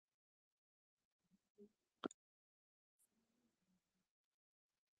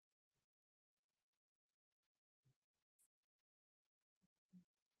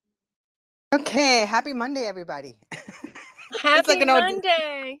Okay, happy Monday, everybody. It's like Happy an old.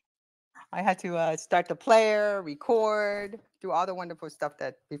 Monday. I had to start the player, record, do all the wonderful stuff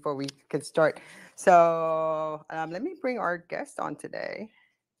that before we could start. So let me bring our guest on today.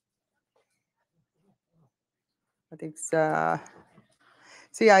 I think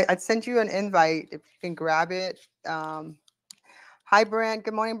see, I sent you an invite. If you can grab it. Hi, Brent.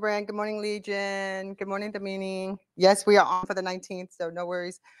 Good morning, Brent. Good morning, Legion. Good morning, Domini. Yes, we are on for the 19th, so no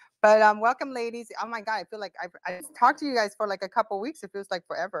worries. But welcome, ladies. Oh my God, I feel like I talked to you guys for like a couple of weeks. It feels like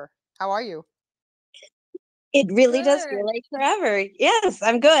forever. How are you? It really does Good. feel like forever. Yes,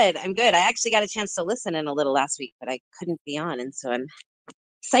 I'm good. I'm good. I actually got a chance to listen in a little last week, but I couldn't be on. And so I'm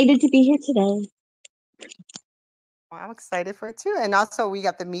excited to be here today. Well, I'm excited for it too. And also, we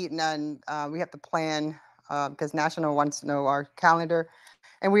got the meeting and we have to plan because National wants to know our calendar.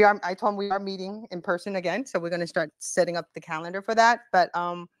 And I told them we are meeting in person again. So we're going to start setting up the calendar for that. But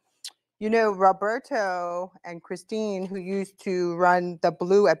Roberto and Christine, who used to run the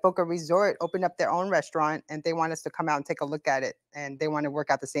Blue at Boca Resort, opened up their own restaurant, and they want us to come out and take a look at it, and they want to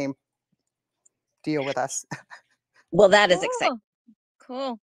work out the same deal with us. Well, that is exciting.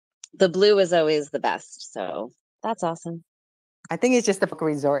 Cool. The Blue is always the best. So that's awesome. I think it's just the Boca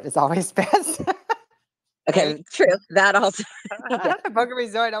Resort is always best. Okay, Right? true. That also. Boca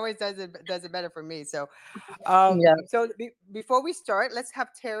Resort always does it better for me. So, Yeah. so before we start, let's have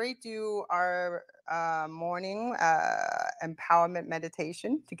Terry do our morning empowerment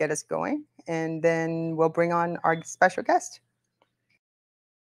meditation to get us going, and then we'll bring on our special guest.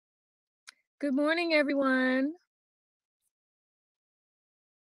 Good morning, everyone.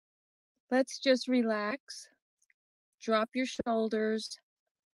 Let's just relax. Drop your shoulders.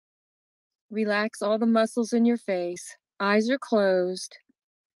 Relax all the muscles in your face. Eyes are closed.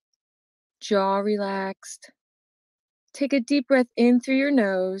 Jaw relaxed. Take a deep breath in through your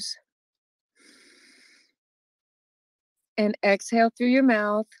nose. And exhale through your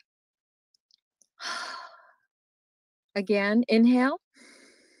mouth. Again, inhale.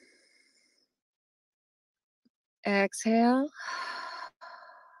 Exhale.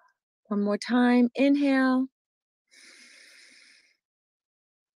 One more time. Inhale.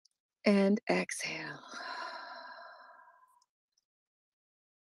 And exhale.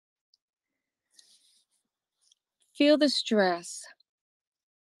 Feel the stress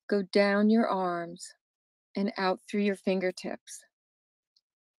go down your arms and out through your fingertips.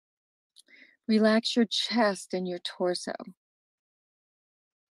 Relax your chest and your torso.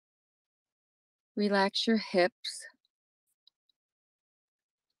 Relax your hips.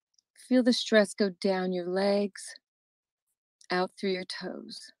 Feel the stress go down your legs, out through your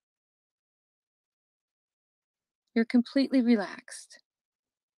toes. You're completely relaxed.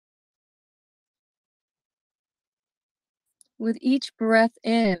 With each breath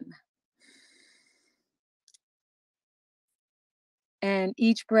in and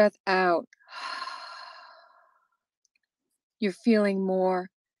each breath out, you're feeling more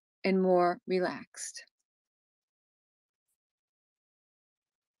and more relaxed.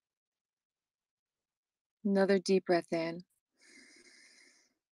 Another deep breath in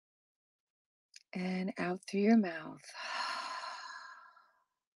and out through your mouth.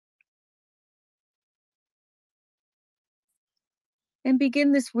 And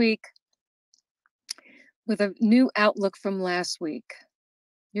begin this week with a new outlook from last week.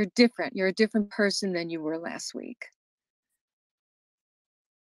 You're different. You're a different person than you were last week.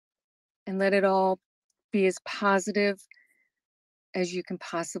 And let it all be as positive as you can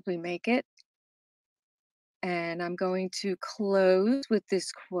possibly make it. And I'm going to close with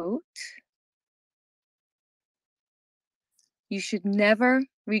this quote. You should never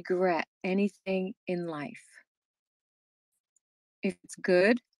regret anything in life. If it's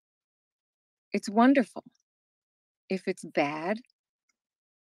good, it's wonderful. If it's bad,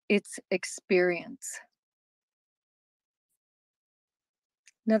 it's experience.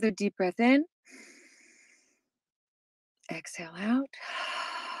 Another deep breath in. Exhale out.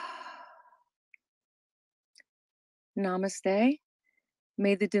 Namaste.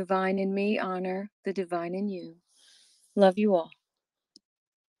 May the divine in me honor the divine in you. Love you all.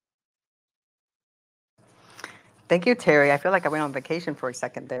 Thank you, Terry. I feel like I went on vacation for a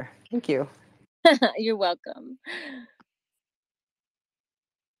second there. Thank you. You're welcome.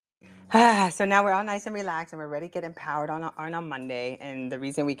 So now we're all nice and relaxed, and we're ready to get empowered on a Monday. And the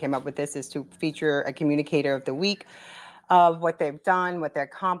reason we came up with this is to feature a communicator of the week of what they've done, what they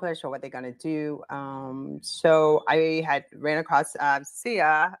accomplished, or what they're going to do. So I had ran across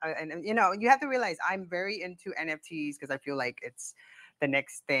Sia, and you have to realize I'm very into NFTs because I feel like it's the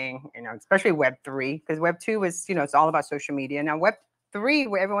next thing, especially Web3, because Web2 is, it's all about social media. Now Web3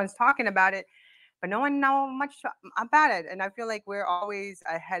 where everyone's talking about it, but no one know much about it. And I feel like we're always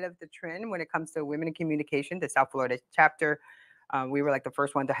ahead of the trend when it comes to women in communication. The South Florida chapter, we were like the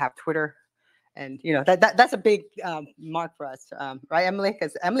first one to have Twitter. And that's a big mark for us, right, Emily?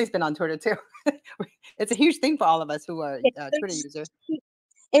 Because Emily's been on Twitter too. It's a huge thing for all of us who are Twitter users.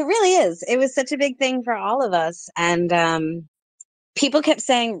 It really is. It was such a big thing for all of us. And people kept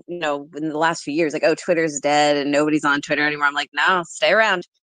saying, in the last few years, like, oh, Twitter's dead and nobody's on Twitter anymore. I'm like, no, stay around.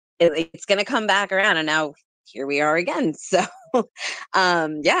 It's going to come back around. And now here we are again. So,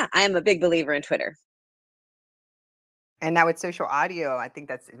 yeah, I am a big believer in Twitter. And now with social audio, I think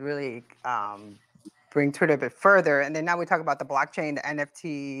that's really bring Twitter a bit further. And then now we talk about the blockchain, the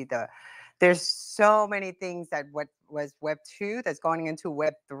NFT, there's so many things that what was Web 2 that's going into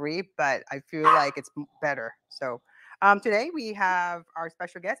Web 3, but I feel like it's better. So today we have our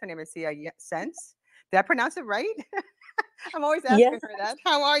special guest. Her name is Tonya Scholz. Did I pronounce it right? I'm always asking her that.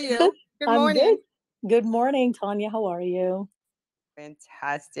 How are you? Good morning. I'm good. Good morning, Tonya. How are you?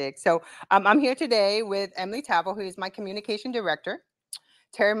 Fantastic. So I'm here today with Emily Taffel, who is my communication director.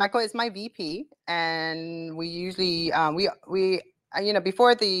 Terry Michael is my VP, and we usually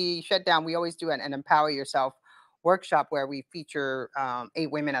before the shutdown, we always do an Empower Yourself workshop where we feature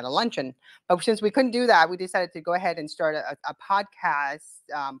 8 women at a luncheon. But since we couldn't do that, we decided to go ahead and start a podcast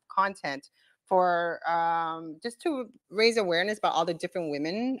content for just to raise awareness about all the different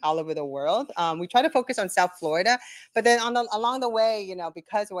women all over the world. We try to focus on South Florida, but then along the way,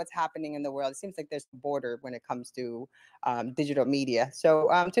 because of what's happening in the world, it seems like there's a border when it comes to digital media. So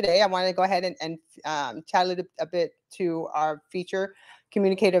today I want to go ahead and chat a bit to our feature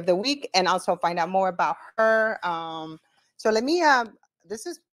communicator of the week, and also find out more about her. So let me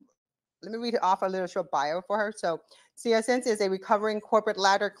read off a little short bio for her. So Tonya Scholz is a recovering corporate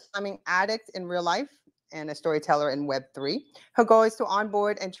ladder climbing addict in real life and a storyteller in Web3. Her goal is to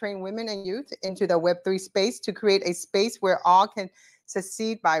onboard and train women and youth into the Web3 space to create a space where all can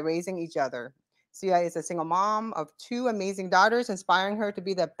succeed by raising each other. Tonya is a single mom of 2 amazing daughters, inspiring her to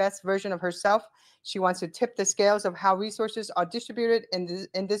be the best version of herself. She wants to tip the scales of how resources are distributed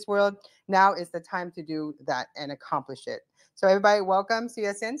in this world. Now is the time to do that and accomplish it. So everybody, welcome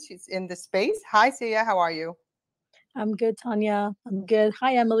Tonya Scholz. She's in the space. Hi, Tonya. How are you? I'm good, Tonya. I'm good.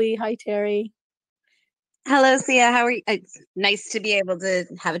 Hi, Emily. Hi, Terry. Hello, Sia. How are you? It's nice to be able to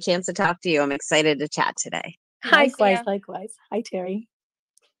have a chance to talk to you. I'm excited to chat today. Likewise. Hi, Terry.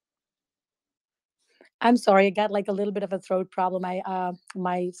 I'm sorry, I got like a little bit of a throat problem.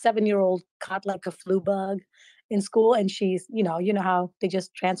 My 7-year-old caught like a flu bug in school, and she's, you know how they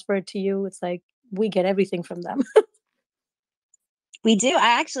just transfer it to you. It's like we get everything from them. We do.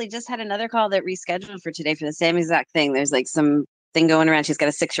 I actually just had another call that rescheduled for today for the same exact thing. There's like some thing going around. She's got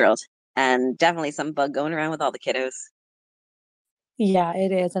a 6-year-old, and definitely some bug going around with all the kiddos. Yeah,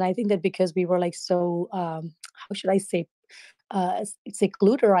 it is. And I think that because we were like so, how should I say,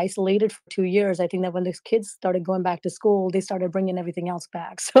 secluded or isolated for 2 years, I think that when the kids started going back to school, they started bringing everything else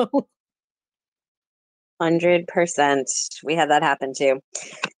back. So 100%. We had that happen too.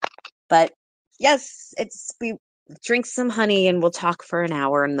 But yes, we drink some honey and we'll talk for an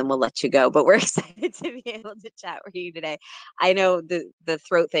hour and then we'll let you go. But we're excited to be able to chat with you today. I know the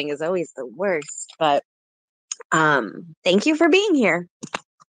throat thing is always the worst, but thank you for being here.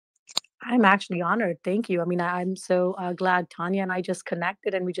 I'm actually honored. Thank you. I mean, I'm so glad Tonya and I just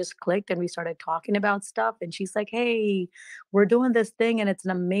connected and we just clicked and we started talking about stuff. And she's like, hey, we're doing this thing and it's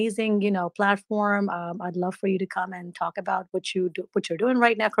an amazing, platform. I'd love for you to come and talk about what you're doing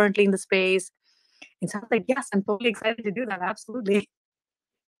right now currently in the space. And so I was like, yes, I'm totally excited to do that. Absolutely.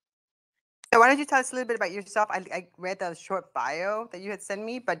 So why don't you tell us a little bit about yourself? I read the short bio that you had sent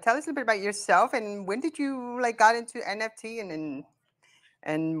me, but tell us a little bit about yourself and when did you got into NFT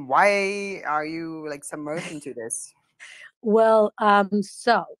and why are you submerged into this? Well,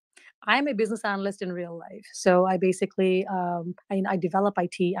 so I'm a business analyst in real life. So I basically, I develop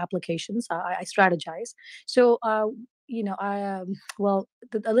IT applications. I strategize. So, a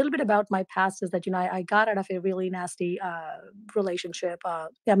little bit about my past is that, I got out of a really nasty relationship,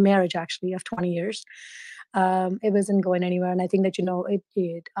 a marriage actually of 20 years. It wasn't going anywhere. And I think that,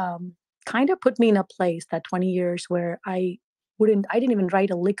 it kind of put me in a place, that 20 years, where I didn't even write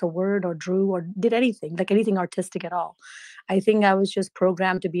a lick a word or drew or did anything, like anything artistic at all. I think I was just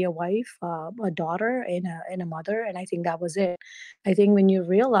programmed to be a wife, a daughter, and a mother. And I think that was it. I think when you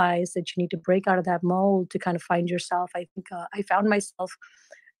realize that you need to break out of that mold to kind of find yourself, I think I found myself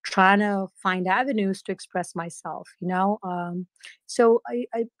trying to find avenues to express myself. So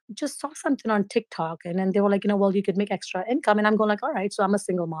I just saw something on TikTok and then they were like, well, you could make extra income. And I'm going like, all right. So I'm a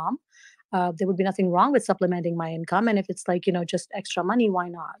single mom. There would be nothing wrong with supplementing my income. And if it's like, just extra money, why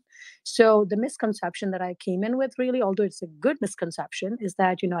not? So the misconception that I came in with, really, although it's a good misconception, is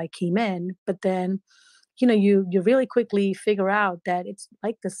that, I came in, but then you really quickly figure out that it's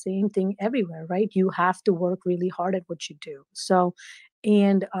like the same thing everywhere, right? You have to work really hard at what you do. So,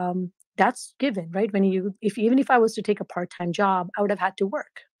 and that's given, right? If even if I was to take a part-time job, I would have had to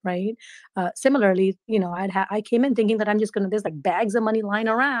work, right? Similarly, I came in thinking that there's like bags of money lying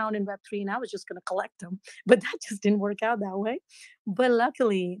around in Web3, and I was just gonna collect them, but that just didn't work out that way. But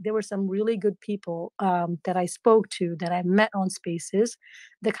luckily, there were some really good people that I spoke to, that I met on Spaces,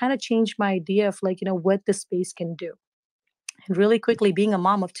 that kind of changed my idea of like, what the space can do. And really quickly, being a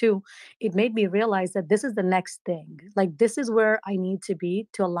mom of two, it made me realize that this is the next thing. Like, this is where I need to be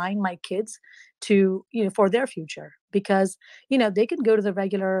to align my kids to, for their future. Because, they can go to the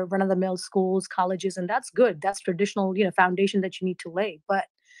regular run of the mill schools, colleges, and that's good. That's traditional, foundation that you need to lay. But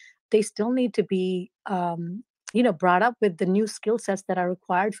they still need to be brought up with the new skill sets that are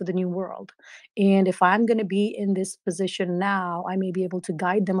required for the new world. And if I'm going to be in this position now, I may be able to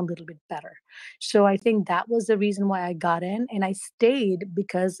guide them a little bit better. So I think that was the reason why I got in, and I stayed,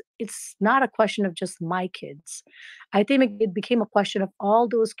 because it's not a question of just my kids. I think it became a question of all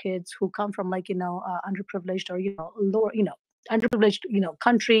those kids who come from, like, underprivileged, or lower, underprivileged,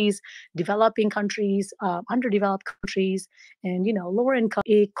 countries, developing countries, underdeveloped countries, and lower income.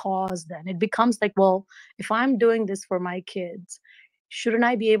 A cause, then it becomes like, well, if I'm doing this for my kids, shouldn't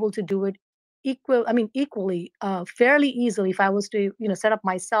I be able to do it equally, fairly easily, if I was to set up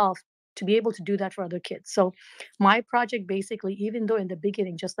myself to be able to do that for other kids? So my project, basically, even though in the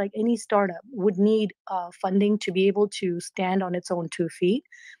beginning, just like any startup, would need funding to be able to stand on its own 2 feet,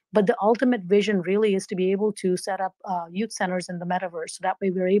 but the ultimate vision really is to be able to set up youth centers in the metaverse. So that way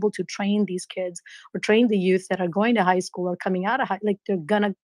we're able to train these kids, or train the youth that are going to high school, or coming out of like they're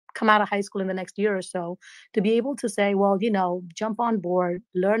gonna come out of high school in the next year or so, to be able to say, well, jump on board,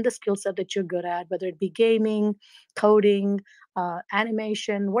 learn the skill set that you're good at, whether it be gaming, coding,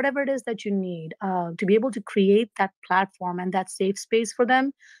 animation, whatever it is that you need, to be able to create that platform and that safe space for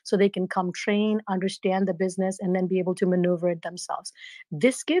them, so they can come train, understand the business, and then be able to maneuver it themselves.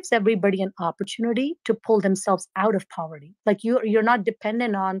 This gives everybody an opportunity to pull themselves out of poverty. Like, you're not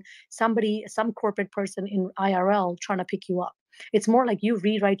dependent on some corporate person in IRL trying to pick you up. It's more like you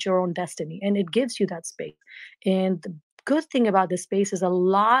rewrite your own destiny, and it gives you that space. And the good thing about this space is a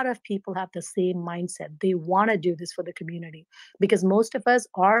lot of people have the same mindset. They want to do this for the community, because most of us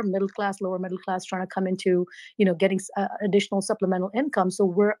are middle class, lower middle class, trying to come into, getting additional supplemental income. So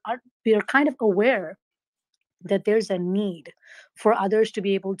we're kind of aware that there's a need for others to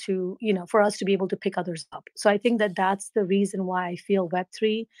be able to, for us to be able to pick others up. So I think that that's the reason why I feel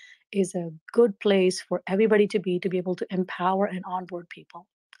Web3 is a good place for everybody to be able to empower and onboard people.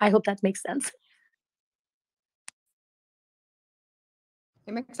 I hope that makes sense.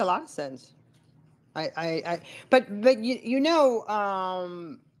 It makes a lot of sense. But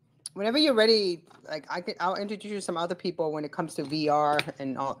whenever you're ready, like I'll introduce you to some other people when it comes to VR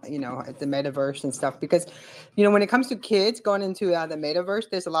and all, at the metaverse and stuff, because, when it comes to kids going into the metaverse,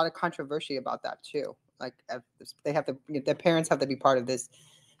 there's a lot of controversy about that too. Like, they have to, their parents have to be part of this.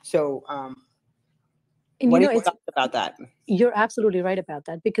 So, and what do you thought about that? You're absolutely right about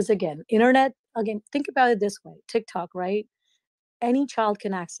that, because again, internet, think about it this way: TikTok, right? Any child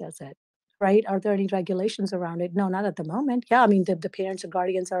can access it, right? Are there any regulations around it? No, not at the moment. Yeah, the parents or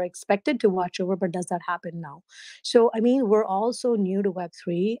guardians are expected to watch over, but does that happen? No. So, we're also new to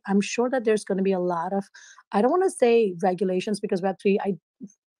Web3. I'm sure that there's going to be a lot of, I don't want to say regulations, because Web3,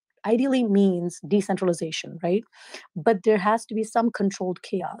 ideally means decentralization, right? But there has to be some controlled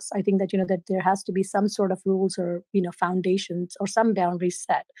chaos. I think that that there has to be some sort of rules, or foundations, or some boundaries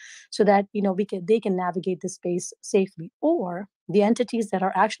set, so that they can navigate this space safely. Or the entities that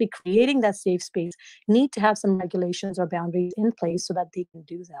are actually creating that safe space need to have some regulations or boundaries in place so that they can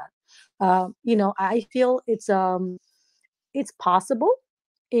do that. I feel it's possible,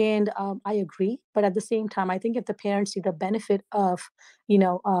 and I agree. But at the same time, I think if the parents see the benefit of you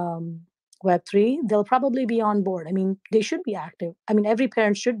know um, Web3, they'll probably be on board. They should be active. Every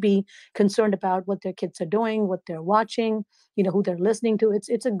parent should be concerned about what their kids are doing, what they're watching, who they're listening to.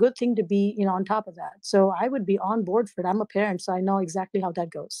 It's a good thing to be on top of that. So I would be on board for it. I'm a parent, so I know exactly how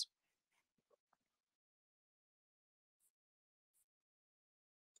that goes.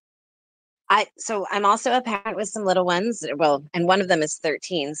 So I'm also a parent with some little ones. Well, and one of them is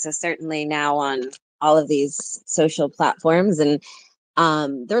 13, so certainly now on all of these social platforms, and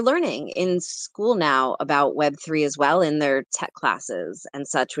they're learning in school now about Web3 as well, in their tech classes and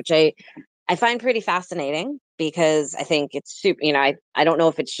such, which I find pretty fascinating, because I think it's super, I don't know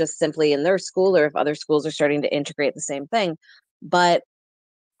if it's just simply in their school or if other schools are starting to integrate the same thing, but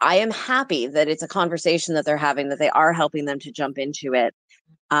I am happy that it's a conversation that they're having, that they are helping them to jump into it.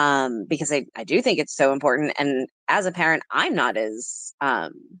 Because I do think it's so important. And as a parent, I'm not as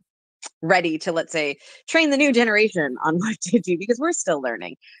ready to, let's say, train the new generation on what to do because we're still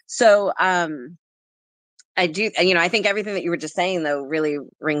learning. So I do, I think everything that you were just saying, though, really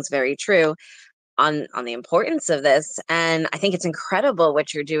rings very true on the importance of this. And I think it's incredible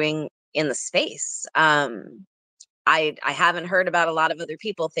what you're doing in the space. I haven't heard about a lot of other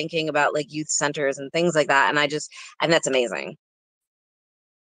people thinking about like youth centers and things like that. And that's amazing.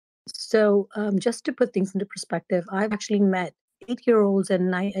 So, just to put things into perspective, I've actually met 8-year-olds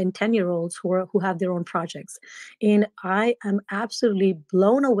and 10-year-olds who have their own projects, and I am absolutely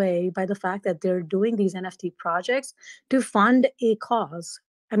blown away by the fact that they're doing these NFT projects to fund a cause.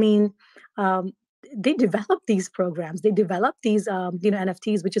 I mean, um, they develop these programs, they develop these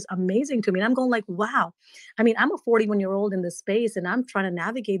NFTs, which is amazing to me. And I'm going like, wow. I mean, I'm a 41-year-old in this space, and I'm trying to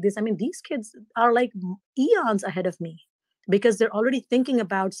navigate this. I mean, these kids are like eons ahead of me because they're already thinking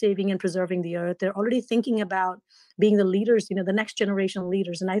about saving and preserving the earth. They're already thinking about being the leaders, the next generation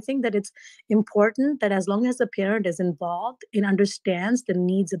leaders. And I think that it's important that as long as the parent is involved and understands the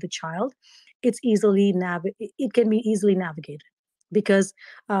needs of the child, it can be easily navigated. Because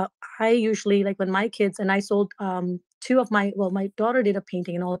I usually, like, when my kids, and I sold two of my daughter did a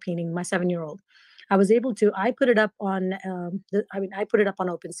painting, an oil painting, my 7-year-old. I put it up on I put it up on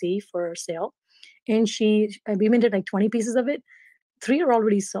OpenSea for sale, and we minted like 20 pieces of it. 3 are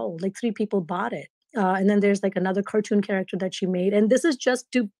already sold, like 3 people bought it. And then there's like another cartoon character that she made, and this is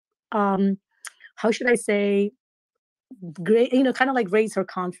just to how should I say, great, kind of like raise her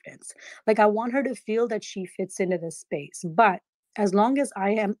confidence. Like, I want her to feel that she fits into this space, but as long as I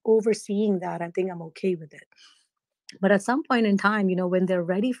am overseeing that, I think I'm okay with it. But at some point in time, when they're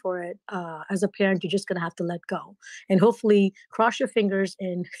ready for it, as a parent, you're just going to have to let go and hopefully cross your fingers.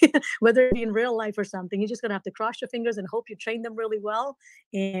 And whether it be in real life or something, you're just going to have to cross your fingers and hope you train them really well.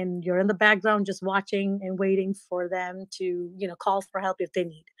 And you're in the background just watching and waiting for them to, call for help if they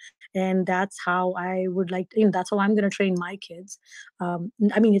need. And that's how I would like, that's how I'm going to train my kids.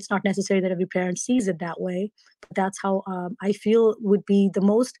 I mean, it's not necessary that every parent sees it that way, but that's how I feel would be the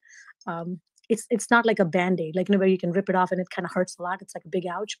most. It's not like a band-aid, like, where you can rip it off and it kind of hurts a lot. It's like a big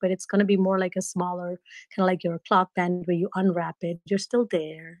ouch, but it's going to be more like a smaller, kind of like your cloth band, where you unwrap it, you're still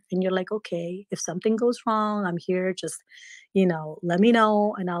there, and you're like, okay, if something goes wrong, I'm here, just let me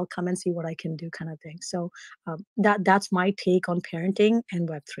know and I'll come and see what I can do, kind of thing. So that's my take on parenting and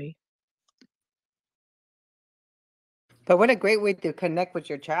Web3. But what a great way to connect with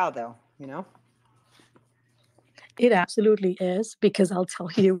your child, though, It absolutely is, because I'll tell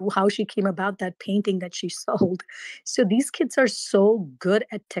you how she came about that painting that she sold. So these kids are so good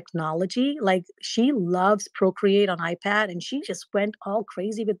at technology. Like, she loves Procreate on iPad, and she just went all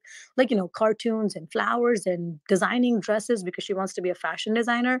crazy with, like, cartoons and flowers and designing dresses because she wants to be a fashion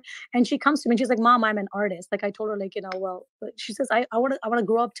designer. And she comes to me and she's like, Mom, I'm an artist. Like, I told her, like, well, she says, I want to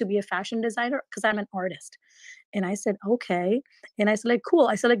grow up to be a fashion designer because I'm an artist. And I said, okay. And I said, like, cool.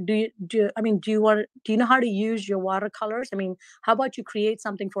 I said, like, do you know how to use your watercolors? I mean, how about you create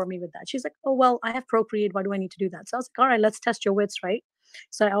something for me with that? She's like, oh, well, I have Procreate. Why do I need to do that? So I was like, all right, let's test your wits, right?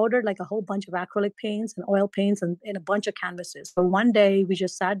 So I ordered like a whole bunch of acrylic paints and oil paints and a bunch of canvases. So one day we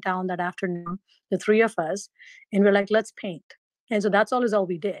just sat down that afternoon, the 3 of us, and we're like, let's paint. And so that's all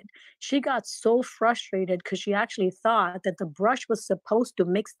we did. She got so frustrated because she actually thought that the brush was supposed to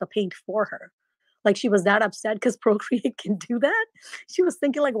mix the paint for her. Like, she was that upset because Procreate can do that. She was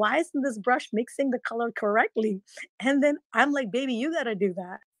thinking, like, why isn't this brush mixing the color correctly? And then I'm like, baby, you got to do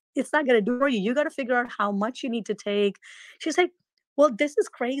that. It's not going to do for you. You got to figure out how much you need to take. She's like, well, this is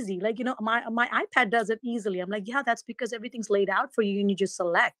crazy. Like, my iPad does it easily. I'm like, yeah, that's because everything's laid out for you and you just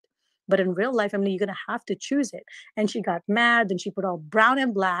select. But in real life, I mean, you're going to have to choose it. And she got mad. Then she put all brown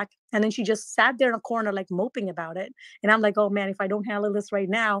and black. And then she just sat there in a corner, like, moping about it. And I'm like, oh, man, if I don't handle this right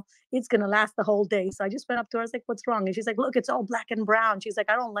now, it's going to last the whole day. So I just went up to her. I was like, what's wrong? And she's like, look, it's all black and brown. She's like,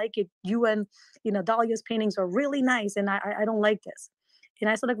 I don't like it. You and, Dahlia's paintings are really nice. And I don't like this. And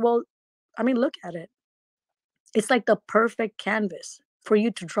I said, like, well, I mean, look at it. It's like the perfect canvas for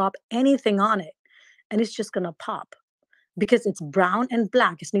you to drop anything on it. And it's just going to pop because it's brown and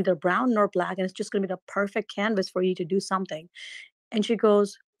black. It's neither brown nor black. And it's just going to be the perfect canvas for you to do something. And she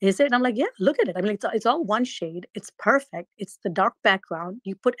goes, is it? And I'm like, yeah, look at it. I mean, it's all one shade. It's perfect. It's the dark background.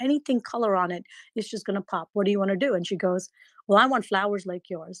 You put anything color on it, it's just going to pop. What do you want to do? And she goes, well, I want flowers like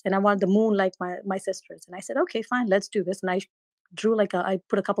yours. And I want the moon like my sister's. And I said, okay, fine, let's do this. And I drew I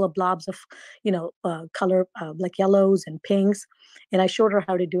put a couple of blobs of, color, like yellows and pinks. And I showed her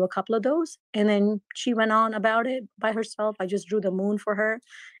how to do a couple of those. And then she went on about it by herself. I just drew the moon for her,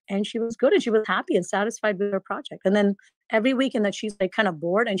 and she was good and she was happy and satisfied with her project. And then every weekend that she's like kind of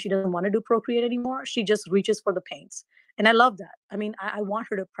bored and she doesn't want to do Procreate anymore, she just reaches for the paints. And I love that. I mean, I want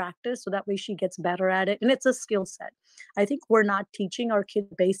her to practice so that way she gets better at it. And it's a skill set. I think we're not teaching our kids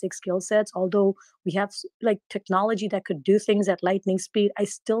basic skill sets, although we have like technology that could do things at lightning speed. I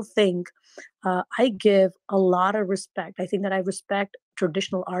still think I give a lot of respect. I think that I respect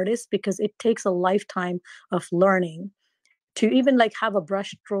traditional artists because it takes a lifetime of learning to even like have a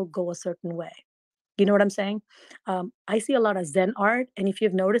brush stroke go a certain way. You know what I'm saying? I see a lot of Zen art. And if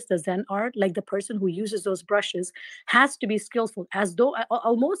you've noticed the Zen art, like the person who uses those brushes has to be skillful, as though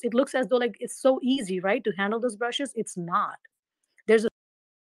almost it looks as though like it's so easy, right? To handle those brushes. It's not. There's a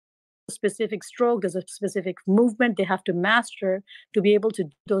specific stroke, there's a specific movement they have to master to be able to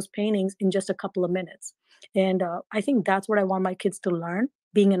do those paintings in just a couple of minutes. And I think that's what I want my kids to learn.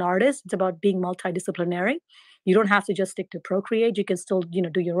 Being an artist, it's about being multidisciplinary. You don't have to just stick to Procreate. You can still,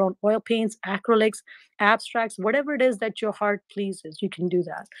 do your own oil paints, acrylics, abstracts, whatever it is that your heart pleases, you can do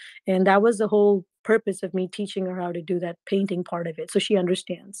that. And that was the whole purpose of me teaching her how to do that painting part of it. So she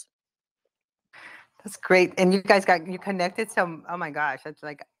understands. That's great. And you guys you connected. So, oh my gosh, that's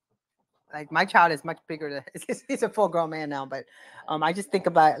like my child is much bigger than he's a full grown man now, but I just think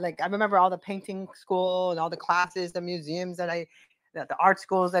about like I remember all the painting school and all the classes, the museums the art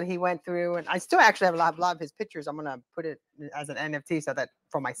schools that he went through, and I still actually have a lot of his pictures. I'm gonna put it as an NFT so that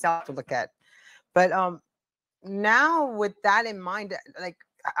for myself to look at. But now with that in mind, like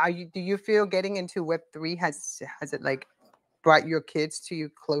do you feel getting into Web3 has it like brought your kids to you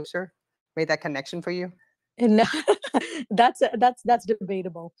closer, made that connection for you? And that's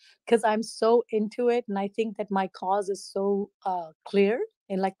debatable because I'm so into it, and I think that my cause is so clear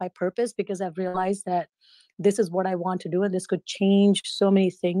and like my purpose, because I've realized that this is what I want to do, and this could change so many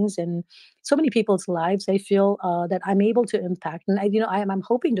things and so many people's lives. I feel that I'm able to impact, and I'm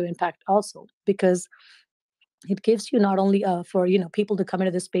hoping to impact also, because it gives you not only for people to come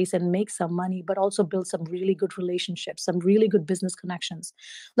into this space and make some money, but also build some really good relationships, some really good business connections.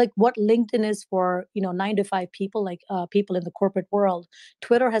 Like what LinkedIn is for 9 to 5 people, like people in the corporate world,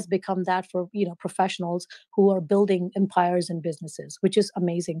 Twitter has become that for professionals who are building empires and businesses, which is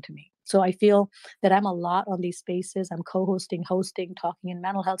amazing to me. So I feel that I'm a lot on these spaces. I'm co-hosting, hosting, talking in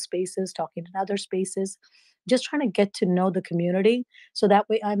mental health spaces, talking in other spaces, just trying to get to know the community, so that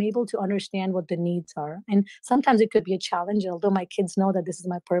way I'm able to understand what the needs are. And sometimes it could be a challenge, although my kids know that this is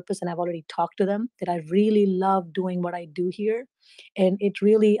my purpose and I've already talked to them that I really love doing what I do here. And it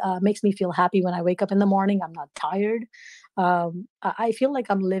really makes me feel happy when I wake up in the morning. I'm not tired. I feel like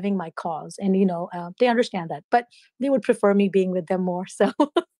I'm living my cause, and they understand that, but they would prefer me being with them more. So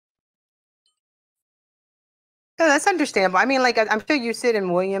Yeah, that's understandable. I mean, like I'm sure you sit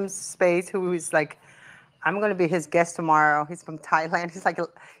in William's space, who is like, I'm going to be his guest tomorrow. He's from Thailand. He's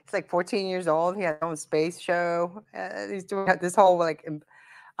like 14 years old. He has his own space show. He's doing this whole like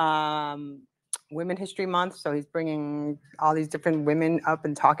um, Women History Month. So he's bringing all these different women up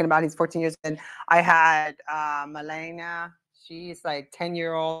and talking about. He's 14 years. And I had Malena. She's like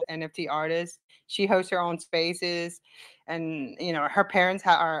 10-year-old NFT artist. She hosts her own spaces, and her parents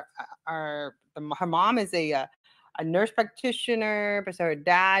are her mom is a nurse practitioner, but so her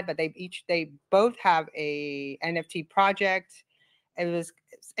dad, but they both have a NFT project. It's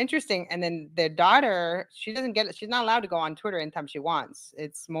interesting. And then their daughter, she's not allowed to go on Twitter anytime she wants.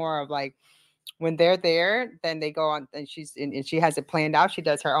 It's more of like when they're there, then they go on, and she has it planned out. She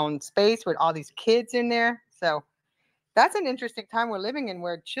does her own space with all these kids in there. So that's an interesting time we're living in,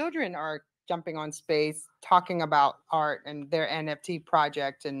 where children are jumping on space, talking about art and their NFT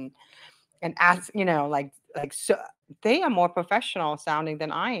project, and ask, so they are more professional sounding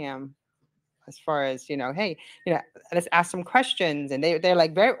than I am, as far as, hey, let's ask some questions, and they're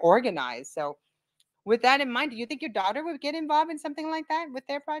like very organized. So with that in mind, do you think your daughter would get involved in something like that with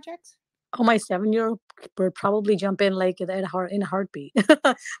their projects? oh, my 7-year-old would probably jump in like in a heartbeat.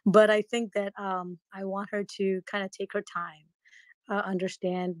 But I think that I want her to kind of take her time,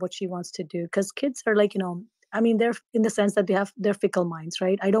 understand what she wants to do, because kids are like, I mean, they're in the sense that they have their fickle minds,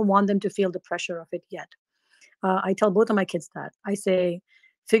 right? I don't want them to feel the pressure of it yet. I tell both of my kids that. I say,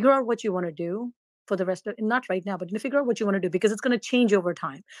 figure out what you want to do for the rest of, not right now, but figure out what you want to do, because it's going to change over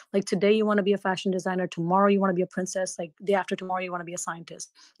time. Like today you want to be a fashion designer, tomorrow you want to be a princess, like day after tomorrow you want to be a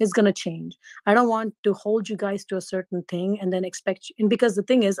scientist. It's going to change. I don't want to hold you guys to a certain thing and then expect, and because the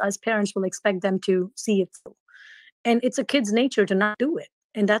thing is, as parents will expect them to see it through. And it's a kid's nature to not do it.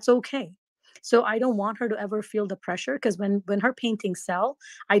 And that's okay. So I don't want her to ever feel the pressure, because when her paintings sell,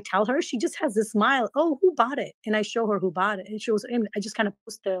 I tell her, she just has this smile. Oh, who bought it? And I show her who bought it. And and I just kind of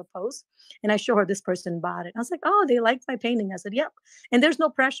post the post and I show her this person bought it. I was like, oh, they liked my painting. I said, yep. And there's no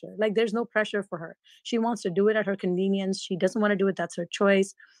pressure. Like, there's no pressure for her. She wants to do it at her convenience. She doesn't want to do it. That's her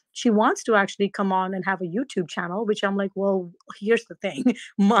choice. She wants to actually come on and have a YouTube channel, which I'm like, well, here's the thing.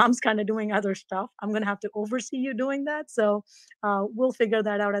 Mom's kind of doing other stuff. I'm going to have to oversee you doing that. So we'll figure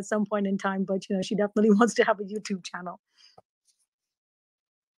that out at some point in time. But, she definitely wants to have a YouTube channel.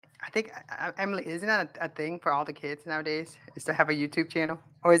 I think, Emily, isn't that a thing for all the kids nowadays, is to have a YouTube channel?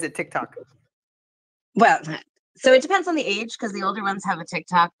 Or is it TikTok? Well, so it depends on the age, because the older ones have a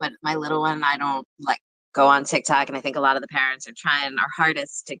TikTok, but my little one, I don't go on TikTok. And I think a lot of the parents are trying our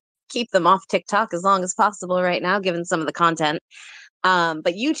hardest to keep them off TikTok as long as possible right now, given some of the content.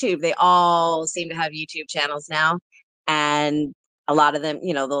 But YouTube, they all seem to have YouTube channels now. And a lot of them,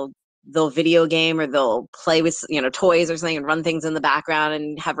 they'll video game, or they'll play with, toys or something, and run things in the background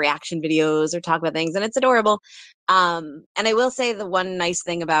and have reaction videos or talk about things. And it's adorable. And I will say, the one nice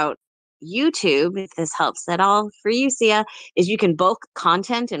thing about YouTube, if this helps at all for you, Sia, is you can bulk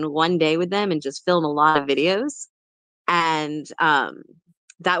content in one day with them and just film a lot of videos. And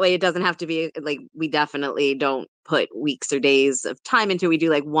that way it doesn't have to be like, we definitely don't put weeks or days of time into it. We do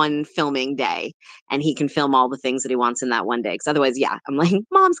like one filming day, and he can film all the things that he wants in that one day. Because otherwise, yeah, I'm like,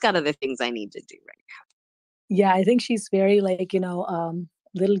 Mom's got other things I need to do right now. Yeah, I think she's very like,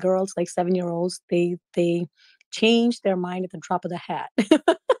 little girls, like 7-year-olds, they change their mind at the drop of the hat.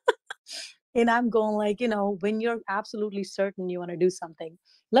 And I'm going like, when you're absolutely certain you want to do something,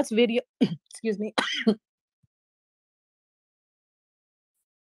 let's video, excuse me.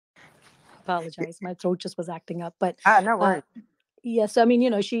 Apologize. My throat just was acting up, but No worries. yeah. So, I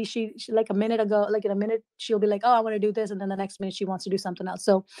mean, she like a minute ago, like in a minute, she'll be like, oh, I want to do this. And then the next minute she wants to do something else.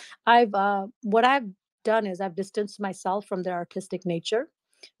 So what I've done is I've distanced myself from their artistic nature,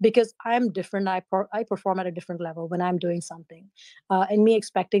 because I'm different. I perform at a different level when I'm doing something, and me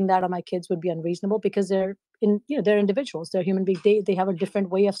expecting that on my kids would be unreasonable, because they're individuals, they're human beings. They have a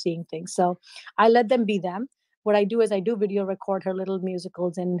different way of seeing things. So I let them be them. What I do is I do video record her little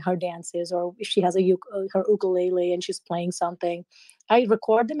musicals and her dances, or if she has her ukulele and she's playing something, I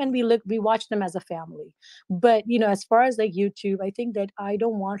record them and we watch them as a family. But as far as like YouTube, I think that I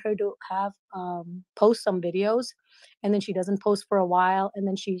don't want her to have post some videos and then she doesn't post for a while, and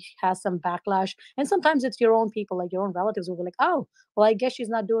then she has some backlash. And sometimes it's your own people, like your own relatives, will be like, oh, well, I guess she's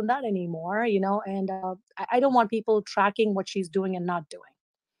not doing that anymore, and I don't want people tracking what she's doing and not doing.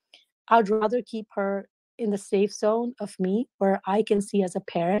 I'd rather keep her in the safe zone of me, where I can see as a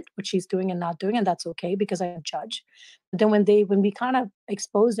parent what she's doing and not doing, and that's okay, because I don't judge. But then when we kind of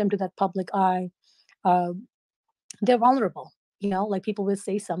expose them to that public eye, uh, they're vulnerable. Like, people will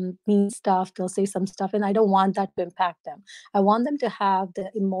say some mean stuff, they'll say some stuff, and I don't want that to impact them. I want them to have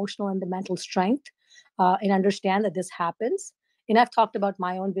the emotional and the mental strength, and understand that this happens. And I've talked about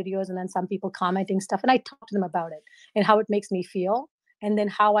my own videos, and then some people commenting stuff, and I talk to them about it and how it makes me feel, and then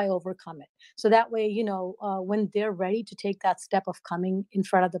how I overcome it. So that way, when they're ready to take that step of coming in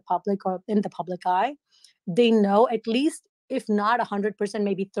front of the public or in the public eye, they know, at least, if not 100%,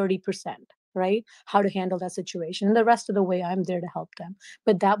 maybe 30%, right? How to handle that situation. And the rest of the way, I'm there to help them.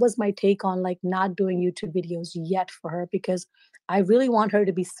 But that was my take on like not doing YouTube videos yet for her, because I really want her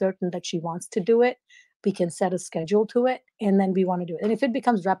to be certain that she wants to do it. We can set a schedule to it, and then we want to do it. And if it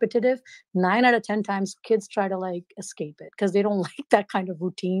becomes repetitive, 9 out of 10 times kids try to like escape it, because they don't like that kind of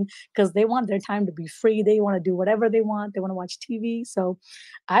routine, because they want their time to be free. They want to do whatever they want. They want to watch TV. So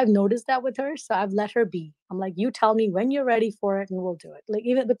I've noticed that with her. So I've let her be. I'm like, you tell me when you're ready for it and we'll do it. Like,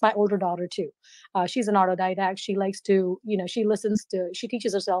 even with my older daughter too. She's an autodidact. She likes to, she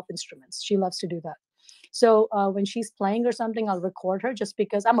teaches herself instruments. She loves to do that. So when she's playing or something, I'll record her, just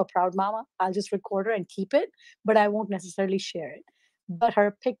because I'm a proud mama. I'll just record her and keep it, but I won't necessarily share it. But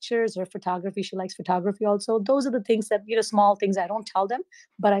her pictures or photography, she likes photography also. Those are the things that, small things I don't tell them,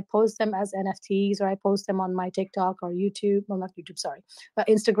 but I post them as NFTs, or I post them on my TikTok or YouTube. Well, not YouTube, sorry,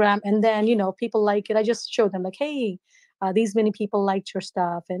 Instagram. And then, people like it. I just show them like, hey, these many people liked your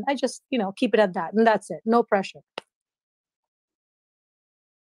stuff. And I just, keep it at that. And that's it. No pressure.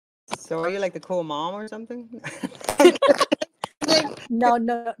 So are you like the cool mom or something? No,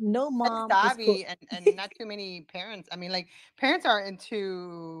 mom is cool. Savvy, and not too many parents. I mean, like, parents are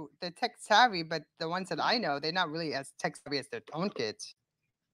into the tech savvy, but the ones that I know, they're not really as tech savvy as their own kids.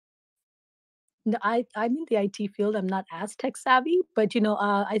 No, I'm in the IT field. I'm not as tech savvy, but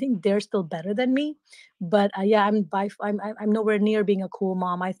I think they're still better than me. But yeah, I'm nowhere near being a cool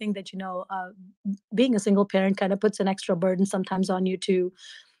mom. I think that being a single parent kind of puts an extra burden sometimes on you to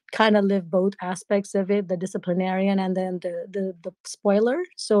kind of live both aspects of it, the disciplinarian and then the spoiler.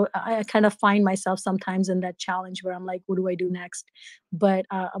 So I kind of find myself sometimes in that challenge where I'm like, what do I do next? But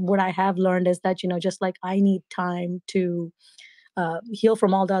what I have learned is that, just like I need time to heal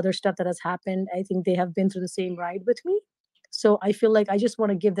from all the other stuff that has happened. I think they have been through the same ride with me. So I feel like I just want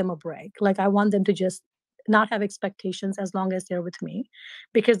to give them a break. Like I want them to just not have expectations as long as they're with me,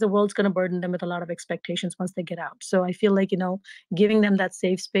 because the world's going to burden them with a lot of expectations once they get out. So I feel like, giving them that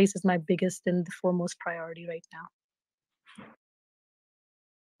safe space is my biggest and the foremost priority right now.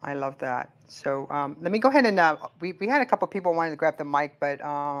 I love that. So let me go ahead and we had a couple people wanting to grab the mic, but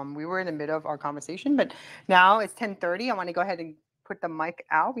we were in the middle of our conversation. But now it's 10:30. I want to go ahead and put the mic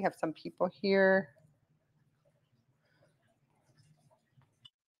out. We have some people here.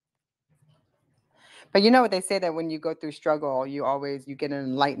 But you know what they say, that when you go through struggle, you get an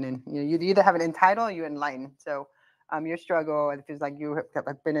enlightening. You either have an entitled or you enlighten. So your struggle, it feels like you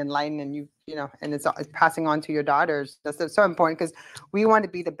have been enlightened, and and it's passing on to your daughters. That's so important, because we want to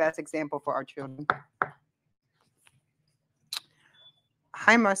be the best example for our children.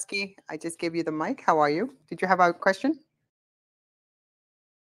 Hi, Muskie. I just gave you the mic. How are you? Did you have a question?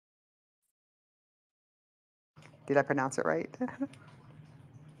 Did I pronounce it right?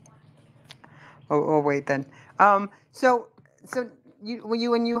 Oh, wait then. So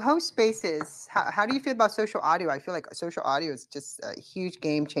when you host spaces, how do you feel about social audio? I feel like social audio is just a huge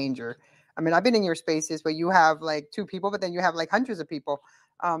game changer. I mean, I've been in your spaces where you have like 2 people, but then you have like hundreds of people.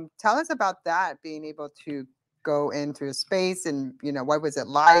 Tell us about that, being able to go into a space, and what was it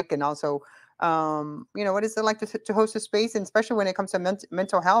like, and also what is it like to host a space, and especially when it comes to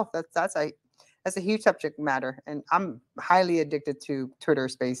mental health. That's a huge subject matter, and I'm highly addicted to Twitter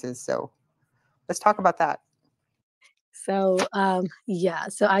spaces. So let's talk about that. So yeah,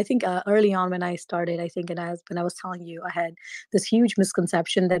 so I think early on when I started, I think, and when I was telling you, I had this huge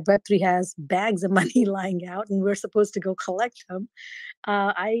misconception that Web3 has bags of money lying out, and we're supposed to go collect them.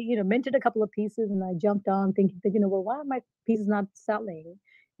 I minted a couple of pieces, and I jumped on thinking that, well, why are my pieces not selling?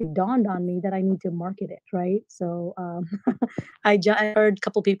 It dawned on me that I need to market it, right? So I heard a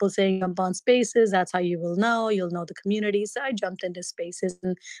couple people saying jump on Spaces. That's how you'll know the community. So I jumped into Spaces,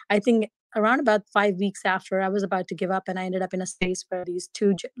 and I think around about 5 weeks after, I was about to give up, and I ended up in a space where these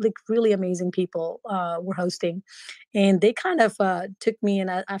two like really amazing people were hosting, and they kind of took me in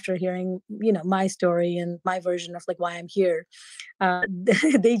after hearing my story and my version of like why I'm here. uh,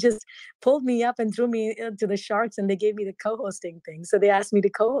 they just pulled me up and threw me to the sharks, and they gave me the co-hosting thing. So they asked me to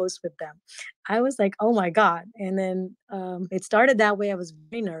co-host with them. I was like, oh my God. And then it started that way. I was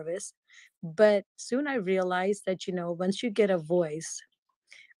very nervous. But soon I realized that, once you get a voice,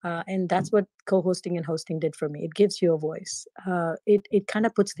 and that's what co-hosting and hosting did for me. It gives you a voice. It kind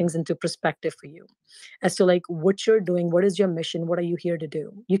of puts things into perspective for you as to like what you're doing, what is your mission, what are you here to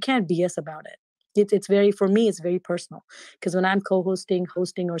do. You can't BS about it. It's very, for me, it's very personal, because when I'm co-hosting,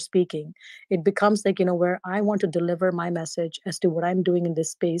 hosting, or speaking, it becomes like, where I want to deliver my message as to what I'm doing in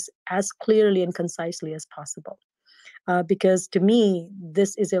this space as clearly and concisely as possible. Because to me,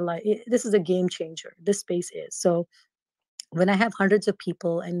 this is a game changer. This space is so. When I have hundreds of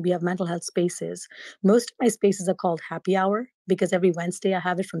people and we have mental health spaces, most of my spaces are called happy hour, because every Wednesday I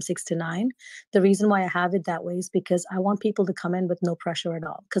have it from 6 to 9. The reason why I have it that way is because I want people to come in with no pressure at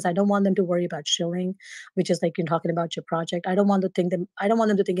all. Because I don't want them to worry about shilling, which is like you're talking about your project. I don't want them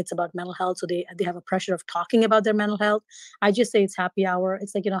to think it's about mental health. So they have a pressure of talking about their mental health. I just say it's happy hour.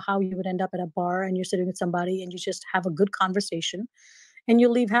 It's like, how you would end up at a bar and you're sitting with somebody and you just have a good conversation and you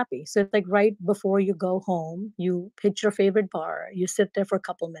leave happy. So it's like right before you go home, you hit your favorite bar, you sit there for a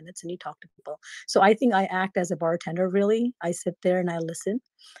couple minutes and you talk to people. So I think I act as a bartender, really. I sit there and I listen.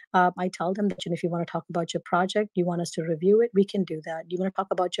 I tell them that, if you want to talk about your project, you want us to review it, we can do that. You want to talk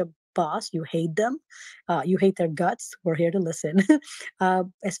about your boss, you hate them, you hate their guts, we're here to listen.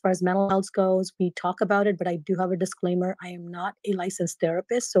 As far as mental health goes, we talk about it, but I do have a disclaimer. I am not a licensed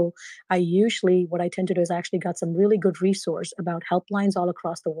therapist. So what I tend to do is actually got some really good resource about helplines all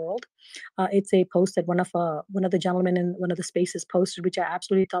across the world. It's a post that one of the gentlemen in one of the spaces posted, which I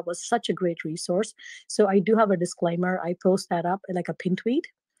absolutely thought was such a great resource. So I do have a disclaimer. I post that up like a pin tweet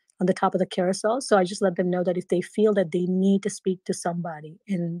on the top of the carousel. So I just let them know that if they feel that they need to speak to somebody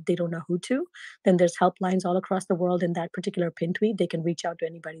and they don't know who to, then there's helplines all across the world. In that particular pin tweet, they can reach out to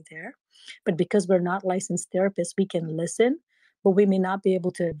anybody there. But because we're not licensed therapists, we can listen, but we may not be able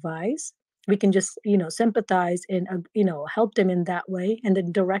to advise. We can just, sympathize and, help them in that way, and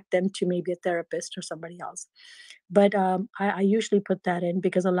then direct them to maybe a therapist or somebody else. But I usually put that in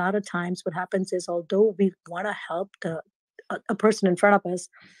because a lot of times what happens is, although we want to help a person in front of us,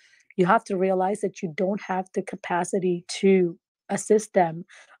 you have to realize that you don't have the capacity to assist them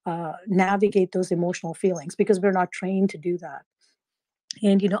navigate those emotional feelings because we're not trained to do that.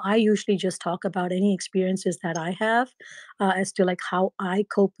 And I usually just talk about any experiences that I have, as to like how I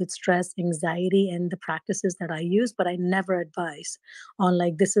cope with stress, anxiety, and the practices that I use, but I never advise on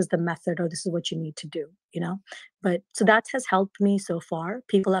like this is the method or this is what you need to do. But so that has helped me so far.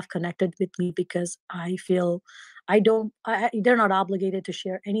 People have connected with me because I feel they're not obligated to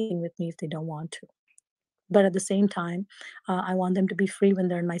share anything with me if they don't want to. But at the same time, I want them to be free when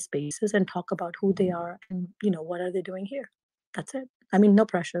they're in my spaces and talk about who they are and what are they doing here. That's it. I mean, no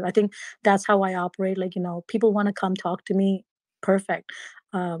pressure. I think that's how I operate. Like, people want to come talk to me, perfect.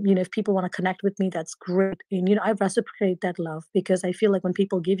 If people want to connect with me, that's great. And I reciprocate that love because I feel like when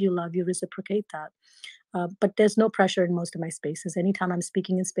people give you love, you reciprocate that. But there's no pressure in most of my spaces. Anytime I'm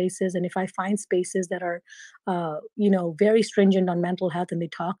speaking in spaces, and if I find spaces that are, very stringent on mental health, and they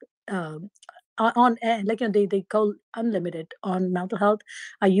talk on like they go unlimited on mental health,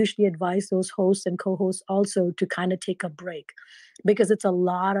 I usually advise those hosts and co-hosts also to kind of take a break, because it's a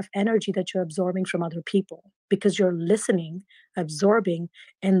lot of energy that you're absorbing from other people, because you're listening, absorbing,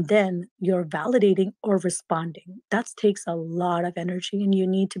 and then you're validating or responding. That takes a lot of energy, and you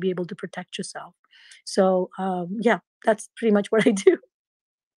need to be able to protect yourself. So yeah, that's pretty much what I do.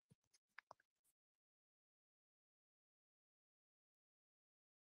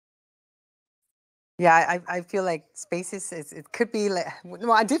 Yeah, I feel like spaces it could be like,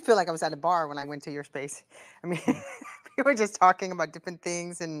 well, I did feel like I was at a bar when I went to your space. I mean, we were just talking about different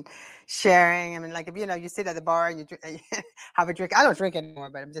things and sharing. I mean, like if you sit at the bar and you drink, have a drink. I don't drink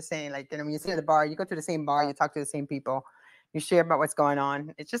anymore, but I'm just saying, like, when you sit at the bar, you go to the same bar, you talk to the same people, you share about what's going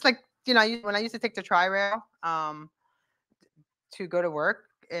on. It's just like when I used to take the tri-rail to go to work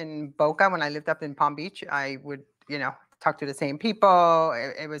in Boca when I lived up in Palm Beach, I would talk to the same people.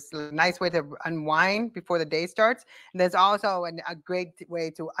 It was a nice way to unwind before the day starts. And there's also a great way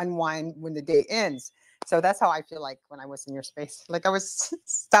to unwind when the day ends. So that's how I feel like when I was in your space. Like I was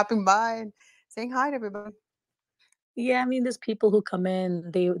stopping by and saying hi to everybody. Yeah, I mean, there's people who come in,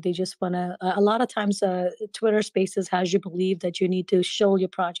 they just wanna a lot of times, Twitter Spaces has you believe that you need to show your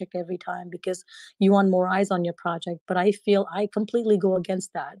project every time because you want more eyes on your project. But I feel I completely go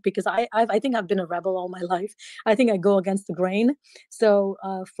against that because I think I've been a rebel all my life. I think I go against the grain. So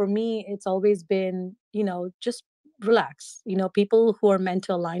for me, it's always been, just relax. People who are meant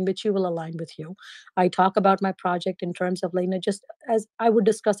to align with you will align with you. I talk about my project in terms of like, just as I would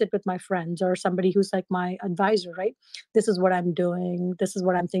discuss it with my friends or somebody who's like my advisor, right? This is what I'm doing. This is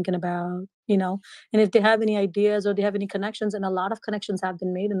what I'm thinking about. And if they have any ideas or they have any connections, and a lot of connections have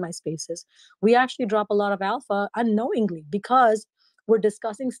been made in my spaces, we actually drop a lot of alpha unknowingly because we're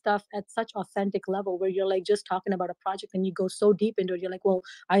discussing stuff at such authentic level where you're like just talking about a project and you go so deep into it. You're like, well,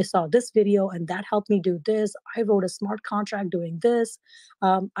 I saw this video and that helped me do this. I wrote a smart contract doing this.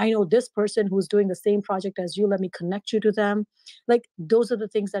 I know this person who's doing the same project as you. Let me connect you to them. Like those are the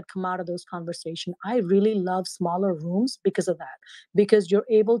things that come out of those conversations. I really love smaller rooms because of that, because you're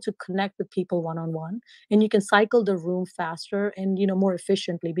able to connect with people one-on-one, and you can cycle the room faster and more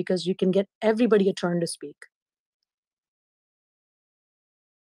efficiently because you can get everybody a turn to speak.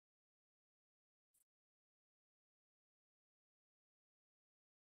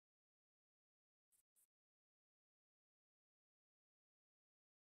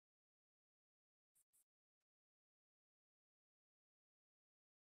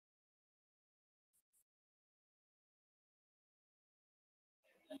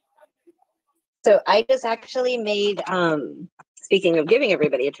 So I just actually made speaking of giving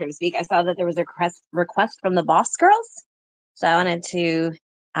everybody a turn to speak, I saw that there was a request from the Boss Girls. So I wanted to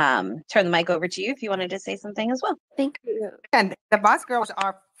turn the mic over to you if you wanted to say something as well. Thank you. And the Boss Girl was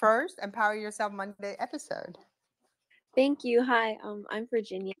our first Empower Yourself Monday episode. Thank you. Hi, I'm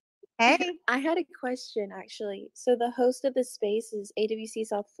Virginia. Hey. I had a question actually. So the host of the space is AWC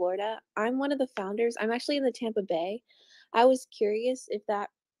South Florida. I'm one of the founders. I'm actually in the Tampa Bay. I was curious if that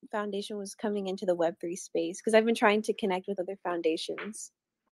foundation was coming into the Web3 space because I've been trying to connect with other foundations.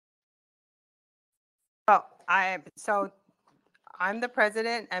 Oh, I'm the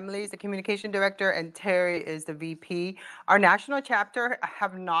president, Emily is the communication director, and Terry is the VP. Our national chapter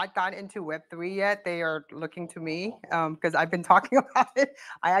have not got into Web3 yet. They are looking to me because I've been talking about it.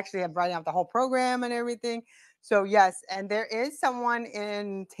 I actually have written out the whole program and everything. So yes, and there is someone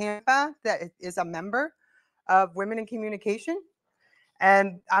in Tampa that is a member of Women in Communication.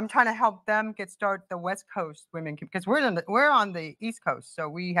 And I'm trying to help them get started the West Coast women because we're on the East Coast. So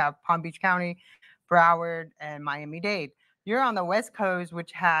we have Palm Beach County, Broward, and Miami-Dade. You're on the West Coast,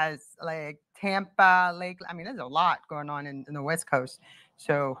 which has like Tampa, Lake. I mean, there's a lot going on in the West Coast.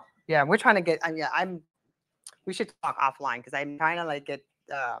 So yeah, we're trying to get. We should talk offline because I'm trying to like get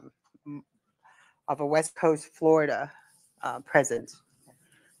of a West Coast Florida presence.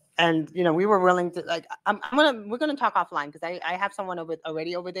 And we were willing to we're gonna talk offline because I have someone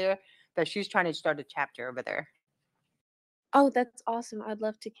already over there that she's trying to start a chapter over there. Oh, that's awesome. I'd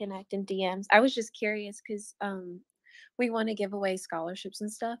love to connect in DMs. I was just curious because we want to give away scholarships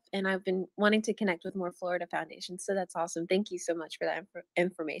and stuff, and I've been wanting to connect with more Florida foundations. So that's awesome. Thank you so much for that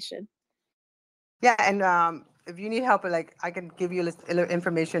information. Yeah, and if you need help, like I can give you a little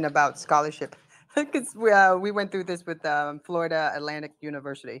information about scholarship because we went through this with Florida Atlantic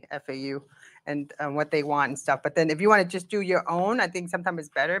University (FAU) and what they want and stuff. But then if you want to just do your own, I think sometimes it's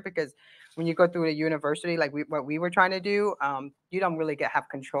better because when you go through a university like what we were trying to do, you don't really have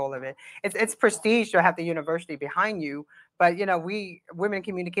control of it. It's prestige to have the university behind you, but we Women in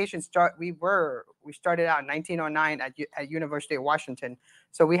Communication we started out in 1909 at University of Washington,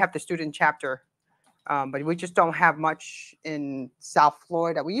 so we have the student chapter. But we just don't have much in South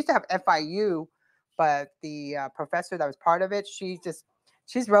Florida. We used to have FIU, but the professor that was part of it, she's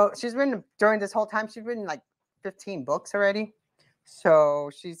written during this whole time, she's written like 15 books already.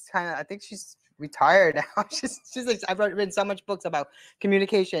 So I think she's retired now. she's like, I've written so much books about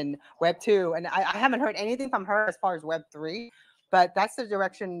communication, Web 2, and I haven't heard anything from her as far as Web 3. But that's the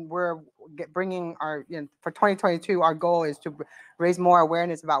direction we're bringing our, for 2022, our goal is to raise more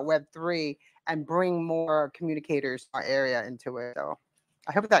awareness about Web 3 and bring more communicators in our area into it. So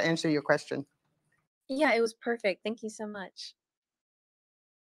I hope that answered your question. Yeah, it was perfect. Thank you so much.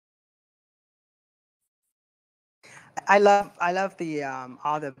 I love the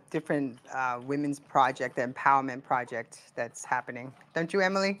all the different women's project, the empowerment project that's happening. Don't you,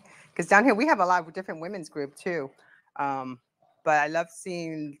 Emily? Because down here we have a lot of different women's group too. But I love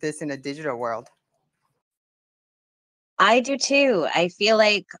seeing this in a digital world. I do too. I feel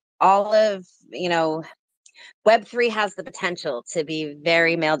like all of, Web3 has the potential to be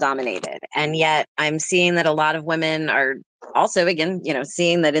very male dominated. And yet I'm seeing that a lot of women are also, again,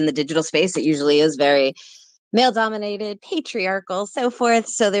 seeing that in the digital space, it usually is very male dominated, patriarchal, so forth.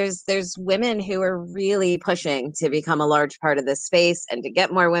 So there's women who are really pushing to become a large part of this space and to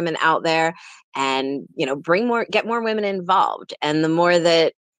get more women out there and, get more women involved. And the more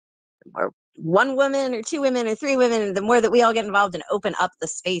that, or one woman or two women or three women, the more that we all get involved and open up the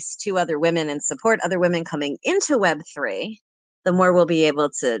space to other women and support other women coming into Web3, the more we'll be able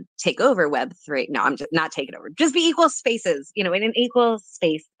to take over Web3. No, I'm just not taking over. Just be equal spaces, in an equal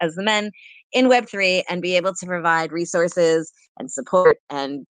space as the men in Web3 and be able to provide resources and support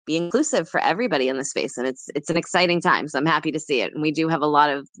and be inclusive for everybody in the space. And it's an exciting time. So I'm happy to see it. And we do have a lot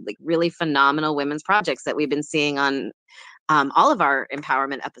of really phenomenal women's projects that we've been seeing on all of our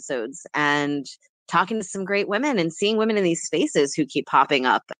empowerment episodes and talking to some great women and seeing women in these spaces who keep popping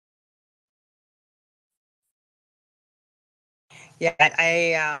up. Yeah,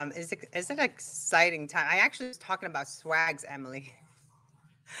 it's an exciting time. I actually was talking about swags, Emily.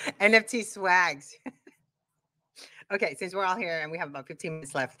 NFT swags. Okay, since we're all here and we have about 15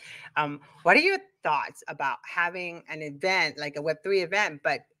 minutes left, what are your thoughts about having an event like a Web3 event,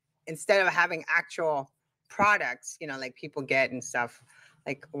 but instead of having actual products, like people get and stuff,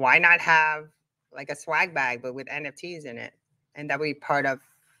 like why not have like a swag bag but with NFTs in it, and that would be part of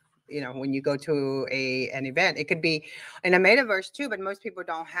when you go to an event. It could be in a metaverse too, but most people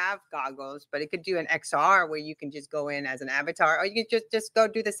don't have goggles. But it could do an XR where you can just go in as an avatar, or you could just go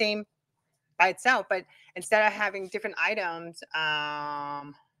do the same by itself. But instead of having different items,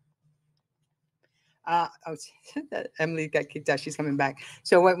 Emily got kicked out. She's coming back.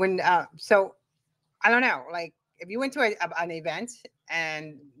 So so I don't know. Like if you went to an event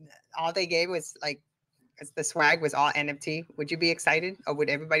and all they gave was like the swag was all NFT, would you be excited, or would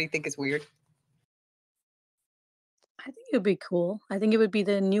everybody think it's weird? I think it would be cool. I think it would be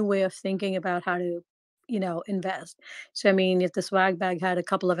the new way of thinking about how to, invest. So, I mean, if the swag bag had a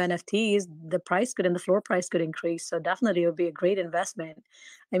couple of NFTs, the floor price could increase. So definitely it would be a great investment.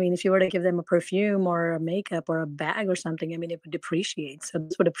 I mean, if you were to give them a perfume or a makeup or a bag or something, I mean, it would depreciate. So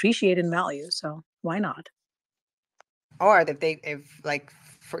this would appreciate in value. So why not? Or if like,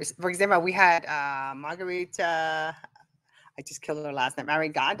 for example, we had Margarita, I just killed her last name.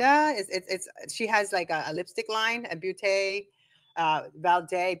 Marigada she has like a lipstick line, a Beauté,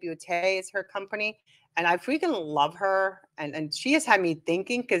 Valde Beauté is her company, and I freaking love her. And she has had me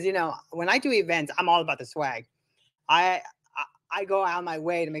thinking because when I do events, I'm all about the swag. I I go out my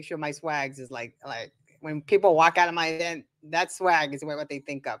way to make sure my swags is like when people walk out of my event, that swag is what they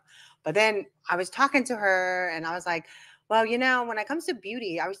think of. But then I was talking to her and I was like, well, when it comes to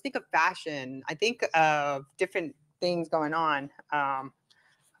beauty, I always think of fashion. I think of different things going on.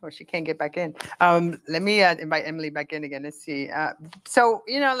 Oh, she can't get back in. Let me invite Emily back in again. Let's see. So,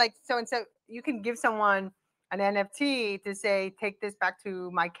 like, so and so you can give someone an NFT to say, take this back to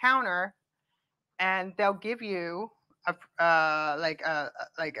my counter, and they'll give you a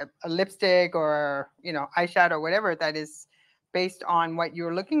lipstick or, eyeshadow, or whatever that is based on what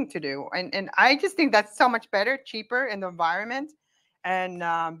you're looking to do. And I just think that's so much better, cheaper in the environment, and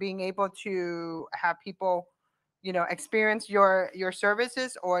being able to have people, experience your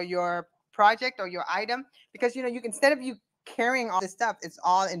services or your project or your item, because you can, instead of you carrying all this stuff, it's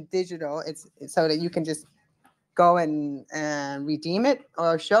all in digital. It's so that you can just go and redeem it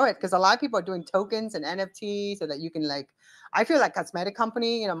or show it, because a lot of people are doing tokens and NFT so that you can, like, I feel like cosmetic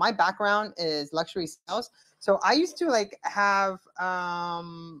company, my background is luxury sales, so I used to like have a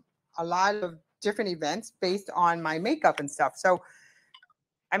lot of different events based on my makeup and stuff. So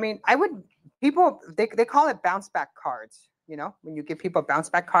I mean, people, they call it bounce back cards. When you give people bounce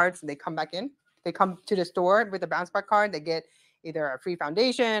back cards and they come back in, they come to the store with a bounce back card, they get either a free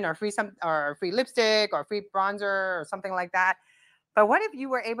foundation or or a free lipstick or a free bronzer or something like that. But what if you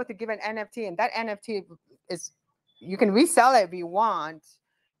were able to give an NFT, and that NFT is, you can resell it if you want.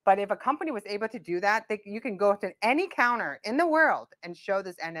 But if a company was able to do that, you can go to any counter in the world and show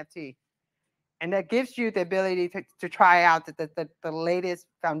this NFT. And that gives you the ability to try out the latest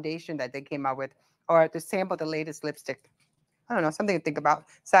foundation that they came out with, or to sample the latest lipstick. I don't know, something to think about.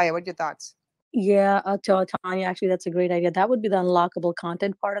 Saya, what are your thoughts? Yeah, Tanya, actually, that's a great idea. That would be the unlockable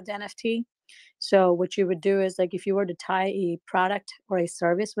content part of the NFT. So what you would do is, like, if you were to tie a product or a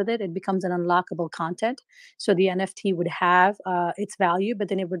service with it, it becomes an unlockable content. So the NFT would have its value, but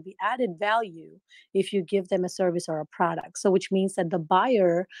then it would be added value if you give them a service or a product. So which means that the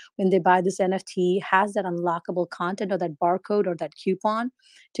buyer, when they buy this NFT, has that unlockable content or that barcode or that coupon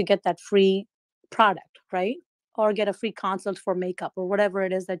to get that free product, right? Or get a free consult for makeup or whatever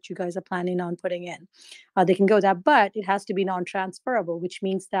it is that you guys are planning on putting in. They can go that, but it has to be non-transferable, which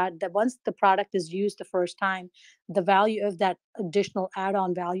means that once the product is used the first time, the value of that additional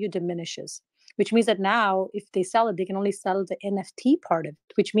add-on value diminishes. Which means that now, if they sell it, they can only sell the NFT part of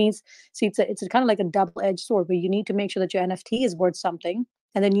it. Which means, see, it's kind of like a double-edged sword, where you need to make sure that your NFT is worth something,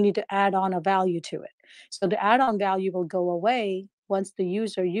 and then you need to add on a value to it. So the add-on value will go away once the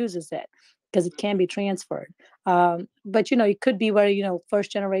user uses it, because it can be transferred. But it could be where,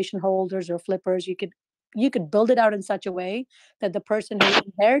 first generation holders or flippers, you could build it out in such a way that the person who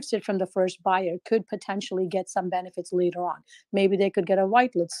inherits it from the first buyer could potentially get some benefits later on. Maybe they could get a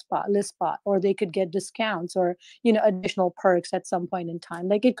list spot, or they could get discounts, or additional perks at some point in time.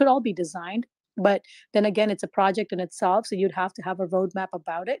 Like, it could all be designed, but then again, it's a project in itself, so you'd have to have a roadmap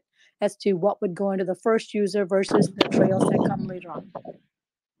about it as to what would go into the first user versus the trails that come later on.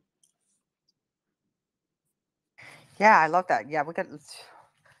 Yeah, I love that. Yeah,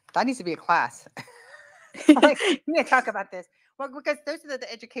 that needs to be a class. Like, we need to talk about this. Well, because those are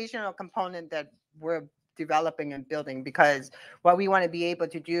the educational component that we're developing and building, because what we want to be able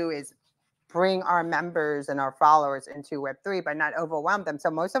to do is bring our members and our followers into Web3, but not overwhelm them.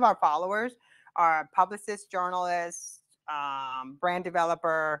 So most of our followers are publicists, journalists, brand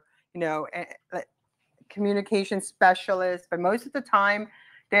developer, communication specialists. But most of the time,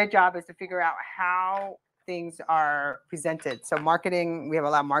 their job is to figure out how things are presented. So marketing, we have a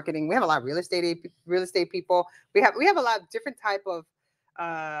lot of marketing. We have a lot of real estate people. We have a lot of different type of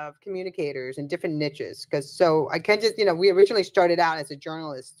communicators in different niches. So I can't just, we originally started out as a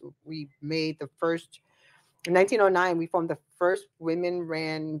journalist. We made the first, in 1909, we formed the first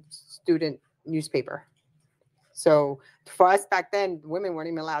women-ran student newspaper. So for us back then, women weren't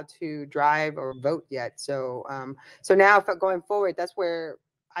even allowed to drive or vote yet. So now, going forward, that's where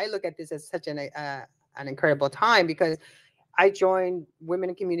I look at this as such an incredible time, because I joined Women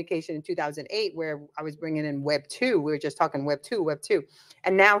in Communication in 2008, where I was bringing in Web 2. We were just talking Web 2.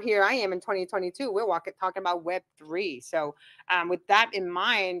 And now here I am in 2022. We're talking about Web 3. So with that in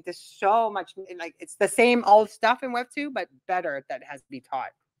mind, there's so much, like, it's the same old stuff in Web 2, but better that has to be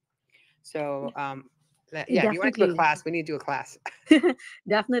taught. So yeah, if you want to do a class, we need to do a class.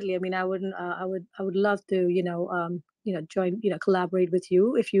 Definitely. I mean, I would love to, join, collaborate with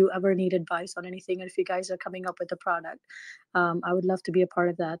you if you ever need advice on anything, and if you guys are coming up with a product. I would love to be a part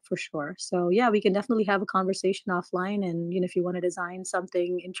of that for sure. So yeah, we can definitely have a conversation offline, and if you want to design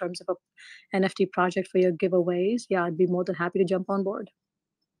something in terms of a NFT project for your giveaways, yeah, I'd be more than happy to jump on board.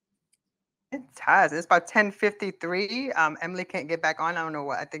 It has. It's about 10:53. Emily can't get back on. I don't know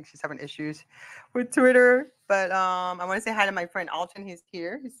what. I think she's having issues with Twitter. But I want to say hi to my friend Alton. He's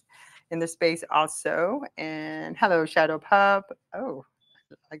here. He's in the space also. And hello, Shadow Pub. Oh,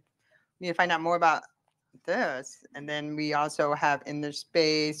 I need to find out more about this. And then we also have in the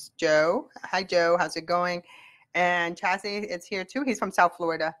space Joe. Hi, Joe. How's it going? And Chassie is here too. He's from South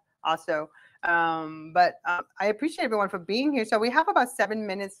Florida also. But I appreciate everyone for being here. So we have about 7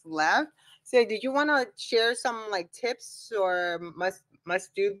 minutes left. So did you want to share some like tips or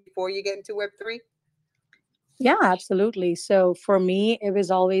must do before you get into Web3? Yeah, absolutely. So for me, it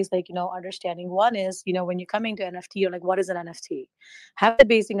was always like, understanding one is, when you're coming to NFT, you're like, what is an NFT? Have the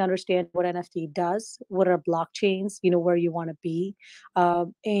basic understanding what NFT does, what are blockchains, where you want to be,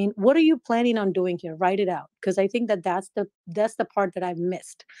 and what are you planning on doing here? Write it out. Because I think that that's the part that I've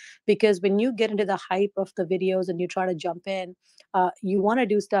missed. Because when you get into the hype of the videos and you try to jump in, you want to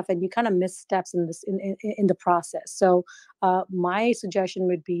do stuff and you kind of miss steps in this in the process. So my suggestion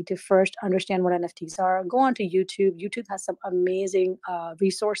would be to first understand what NFTs are. Go onto YouTube. YouTube has some amazing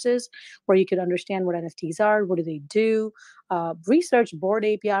resources where you could understand what NFTs are. What do they do? Research Board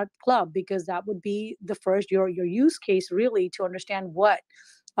API Club, because that would be the first your use case really to understand what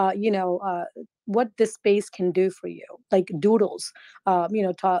this space can do for you, like Doodles.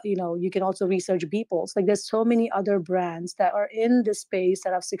 You can also research Beeples. Like there's so many other brands that are in this space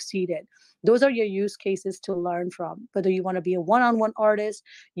that have succeeded. Those are your use cases to learn from. Whether you want to be a one-on-one artist,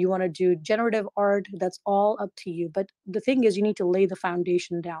 you want to do generative art, that's all up to you. But the thing is, you need to lay the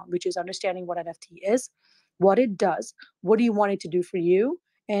foundation down, which is understanding what NFT is, what it does, what do you want it to do for you,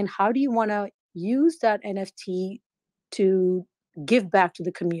 and how do you want to use that NFT to give back to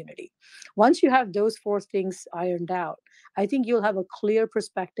the community. Once you have those four things ironed out, I think you'll have a clear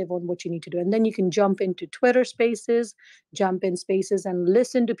perspective on what you need to do. And then you can jump into Twitter spaces, jump in spaces and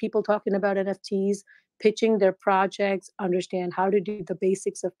listen to people talking about NFTs, pitching their projects, understand how to do the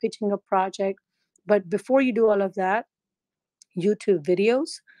basics of pitching a project. But before you do all of that, YouTube videos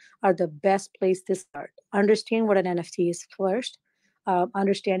are the best place to start. Understand what an NFT is first.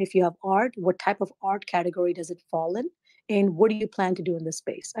 Understand if you have art, what type of art category does it fall in, and what do you plan to do in this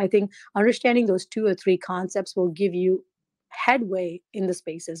space? I think understanding those two or three concepts will give you headway in the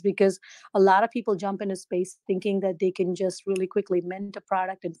spaces, because a lot of people jump into space thinking that they can just really quickly mint a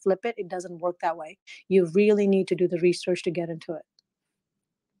product and flip it. It doesn't work that way. You really need to do the research to get into it.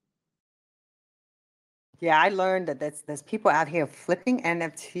 Yeah, I learned that there's people out here flipping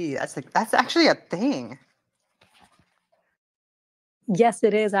NFT. That's actually a thing. Yes,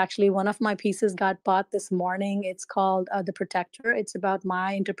 it is actually. One of my pieces got bought this morning. It's called The Protector. It's about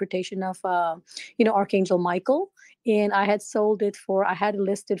my interpretation of, Archangel Michael. And I had it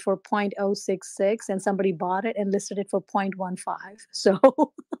listed for 0.066, and somebody bought it and listed it for 0.15. So,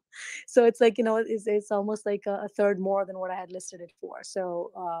 so it's like, it's almost like a third more than what I had listed it for.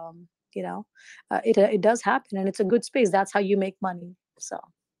 So, it does happen, and it's a good space. That's how you make money. So.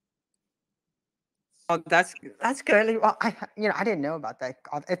 Oh, that's good. Well, I didn't know about that.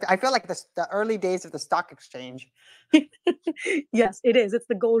 I feel like the early days of the stock exchange. Yes, it is. It's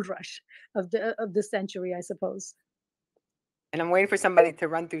the gold rush of the century, I suppose. And I'm waiting for somebody to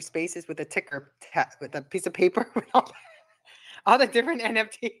run through spaces with a with a piece of paper with all the different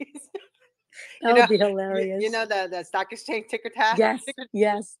NFTs. That would be hilarious. The stock exchange ticker tag. Yes,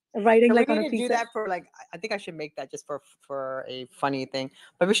 yes. Writing So like we on a need to do piece that for I think I should make that just for a funny thing.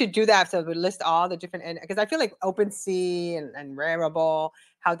 But we should do that so we list all the different, because I feel like OpenSea and Rarible,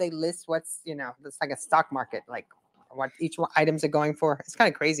 how they list what's, it's like a stock market, like what each one items are going for. It's kind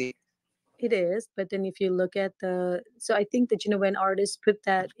of crazy. It is, but then if you look at so I think that when artists put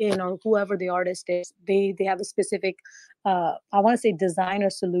that in, or whoever the artist is, they have a specific, I want to say design or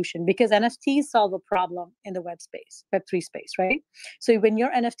solution, because NFTs solve a problem in the Web3 space, right? So when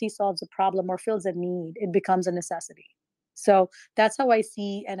your NFT solves a problem or fills a need, it becomes a necessity. So that's how I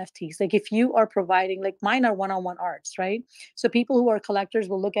see NFTs. Like if you are providing, like mine are one-on-one arts, right? So people who are collectors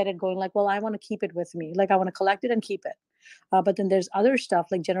will look at it going like, well, I want to keep it with me. Like I want to collect it and keep it. But then there's other stuff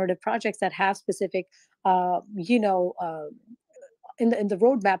like generative projects that have specific, in the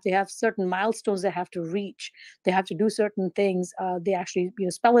roadmap, they have certain milestones they have to reach. They have to do certain things. They actually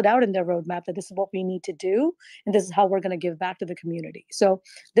spell it out in their roadmap that this is what we need to do, and this is how we're going to give back to the community. So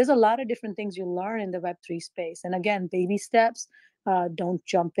there's a lot of different things you learn in the Web3 space. And again, baby steps. Don't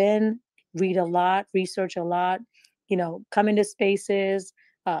jump in. Read a lot. Research a lot. Come into spaces.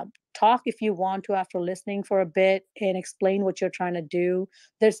 Talk if you want to after listening for a bit and explain what you're trying to do.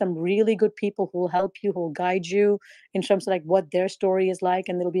 There's some really good people who will help you, who will guide you in terms of like what their story is like,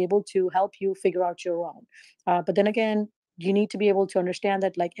 and they'll be able to help you figure out your own. But then again, you need to be able to understand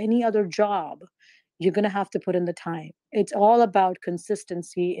that like any other job, you're going to have to put in the time. It's all about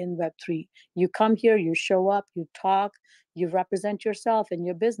consistency in Web3. You come here, you show up, you talk, you represent yourself and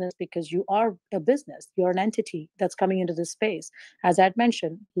your business because you are a business. You're an entity that's coming into this space. As I'd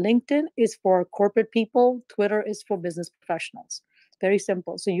mentioned, LinkedIn is for corporate people, Twitter is for business professionals. Very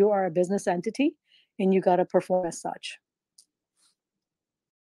simple. So you are a business entity and you got to perform as such.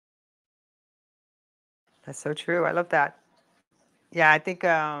 That's so true. I love that. Yeah, I think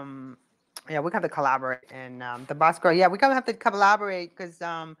yeah, we have to collaborate. And the boss girl, yeah, we're gonna have to collaborate because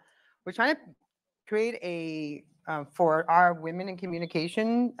we're trying to create a for our women in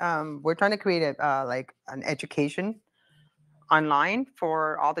communication. We're trying to create a like an education online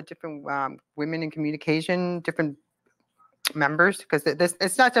for all the different women in communication, different members, because this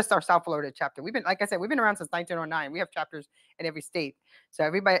it's not just our South Florida chapter. We've been, like I said, we've been around since 1909. We have chapters in every state, so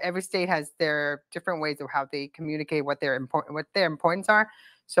every state has their different ways of how they communicate, what their importance are.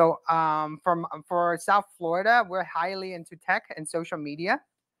 So for South Florida, we're highly into tech and social media.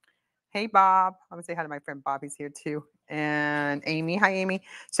 Hey Bob, I'm gonna say hi to my friend Bob. He's here too, and Amy. Hi Amy.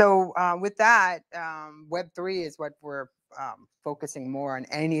 So with that, Web3 is what we're focusing more on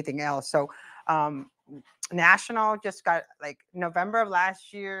anything else. So national just got, like, November of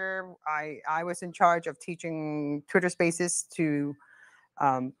last year, I was in charge of teaching Twitter Spaces to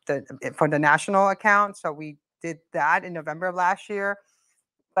for the national account. So we did that in November of last year.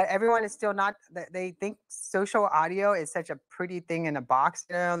 But everyone is still not, they think social audio is such a pretty thing in a box,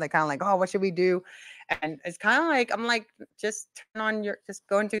 you know, they kind of like, oh, what should we do? And it's kind of like, I'm like, just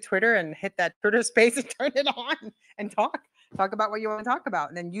go into Twitter and hit that Twitter space and turn it on and talk about what you want to talk about,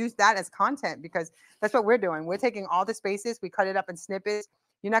 and then use that as content, because that's what we're doing. We're taking all the spaces, we cut it up in snippets.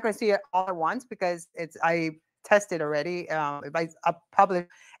 You're not going to see it all at once because I tested already. If I publish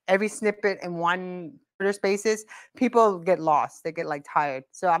every snippet in one Twitter Spaces, people get lost. They get like tired.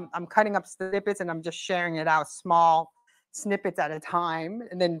 So I'm cutting up snippets and I'm just sharing it out, small snippets at a time,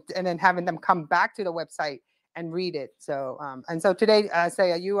 and then having them come back to the website and read it. So and so today,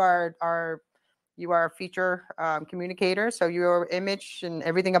 Saya, you are a feature communicator. So your image and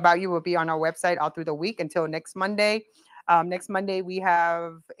everything about you will be on our website all through the week until next Monday. Next Monday we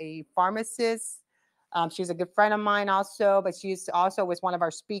have a pharmacist. She's a good friend of mine also, but she's also was one of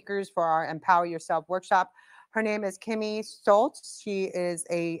our speakers for our Empower Yourself workshop. Her name is Tonya Scholz. She is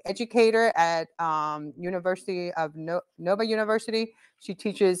a educator at University of Nova University. She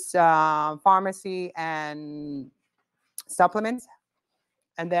teaches pharmacy and supplements.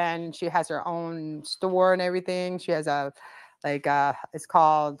 And then she has her own store and everything. She has it's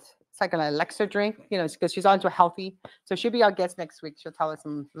like an Alexa drink, you know, because she's onto healthy. So she'll be our guest next week. She'll tell us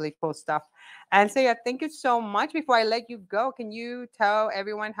some really cool stuff. And so, yeah, thank you so much. Before I let you go, can you tell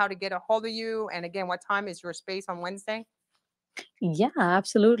everyone how to get a hold of you? And again, what time is your space on Wednesday? Yeah,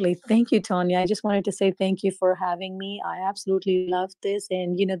 absolutely. Thank you, Tonya. I just wanted to say thank you for having me. I absolutely love this.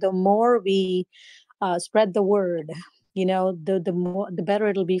 And, the more we spread the word, the better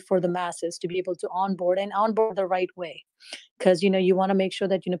it'll be for the masses to be able to onboard the right way. Because you want to make sure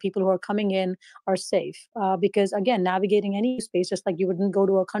that people who are coming in are safe, because again, navigating any space, just like you wouldn't go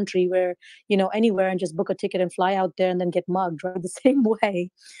to a country where anywhere and just book a ticket and fly out there and then get mugged, right? The same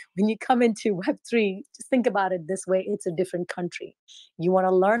way when you come into Web3, just think about it this way: it's a different country. You want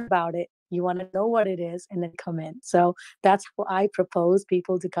to learn about it, you want to know what it is, and then come in. So that's how I propose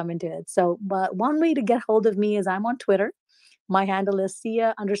people to come into it. So but one way to get hold of me is I'm on Twitter. My handle is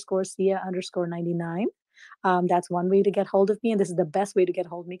Sia_99. That's one way to get hold of me. And this is the best way to get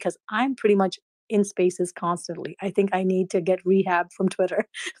hold of me because I'm pretty much in spaces constantly. I think I need to get rehab from Twitter,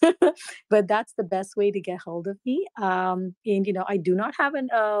 but that's the best way to get hold of me. And, I do not have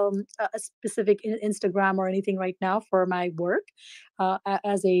a specific Instagram or anything right now for my work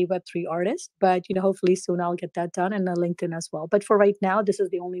as a Web3 artist, but, hopefully soon I'll get that done, and a LinkedIn as well. But for right now, this is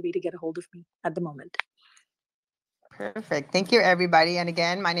the only way to get a hold of me at the moment. Perfect. Thank you, everybody. And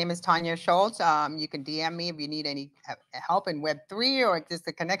again, my name is Tonya Scholz. You can DM me if you need any help in Web3 or just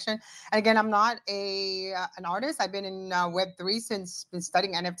a connection. And again, I'm not an artist. I've been in Web3 been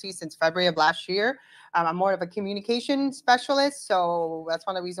studying NFT since February of last year. I'm more of a communication specialist. So that's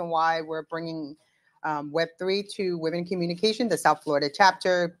one of the reasons why we're bringing Web3 to Women in Communication, the South Florida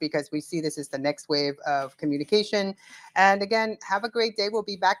chapter, because we see this as the next wave of communication. And again, have a great day. We'll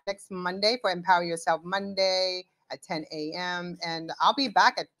be back next Monday for Empower Yourself Monday at 10 a.m. And I'll be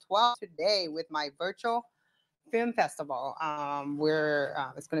back at 12 today with my virtual film festival.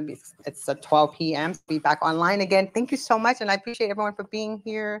 It's at 12 p.m. Be back online again. Thank you so much. And I appreciate everyone for being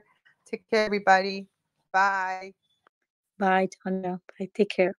here. Take care, everybody. Bye. Bye, Tonya. Bye. Take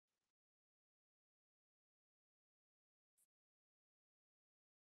care.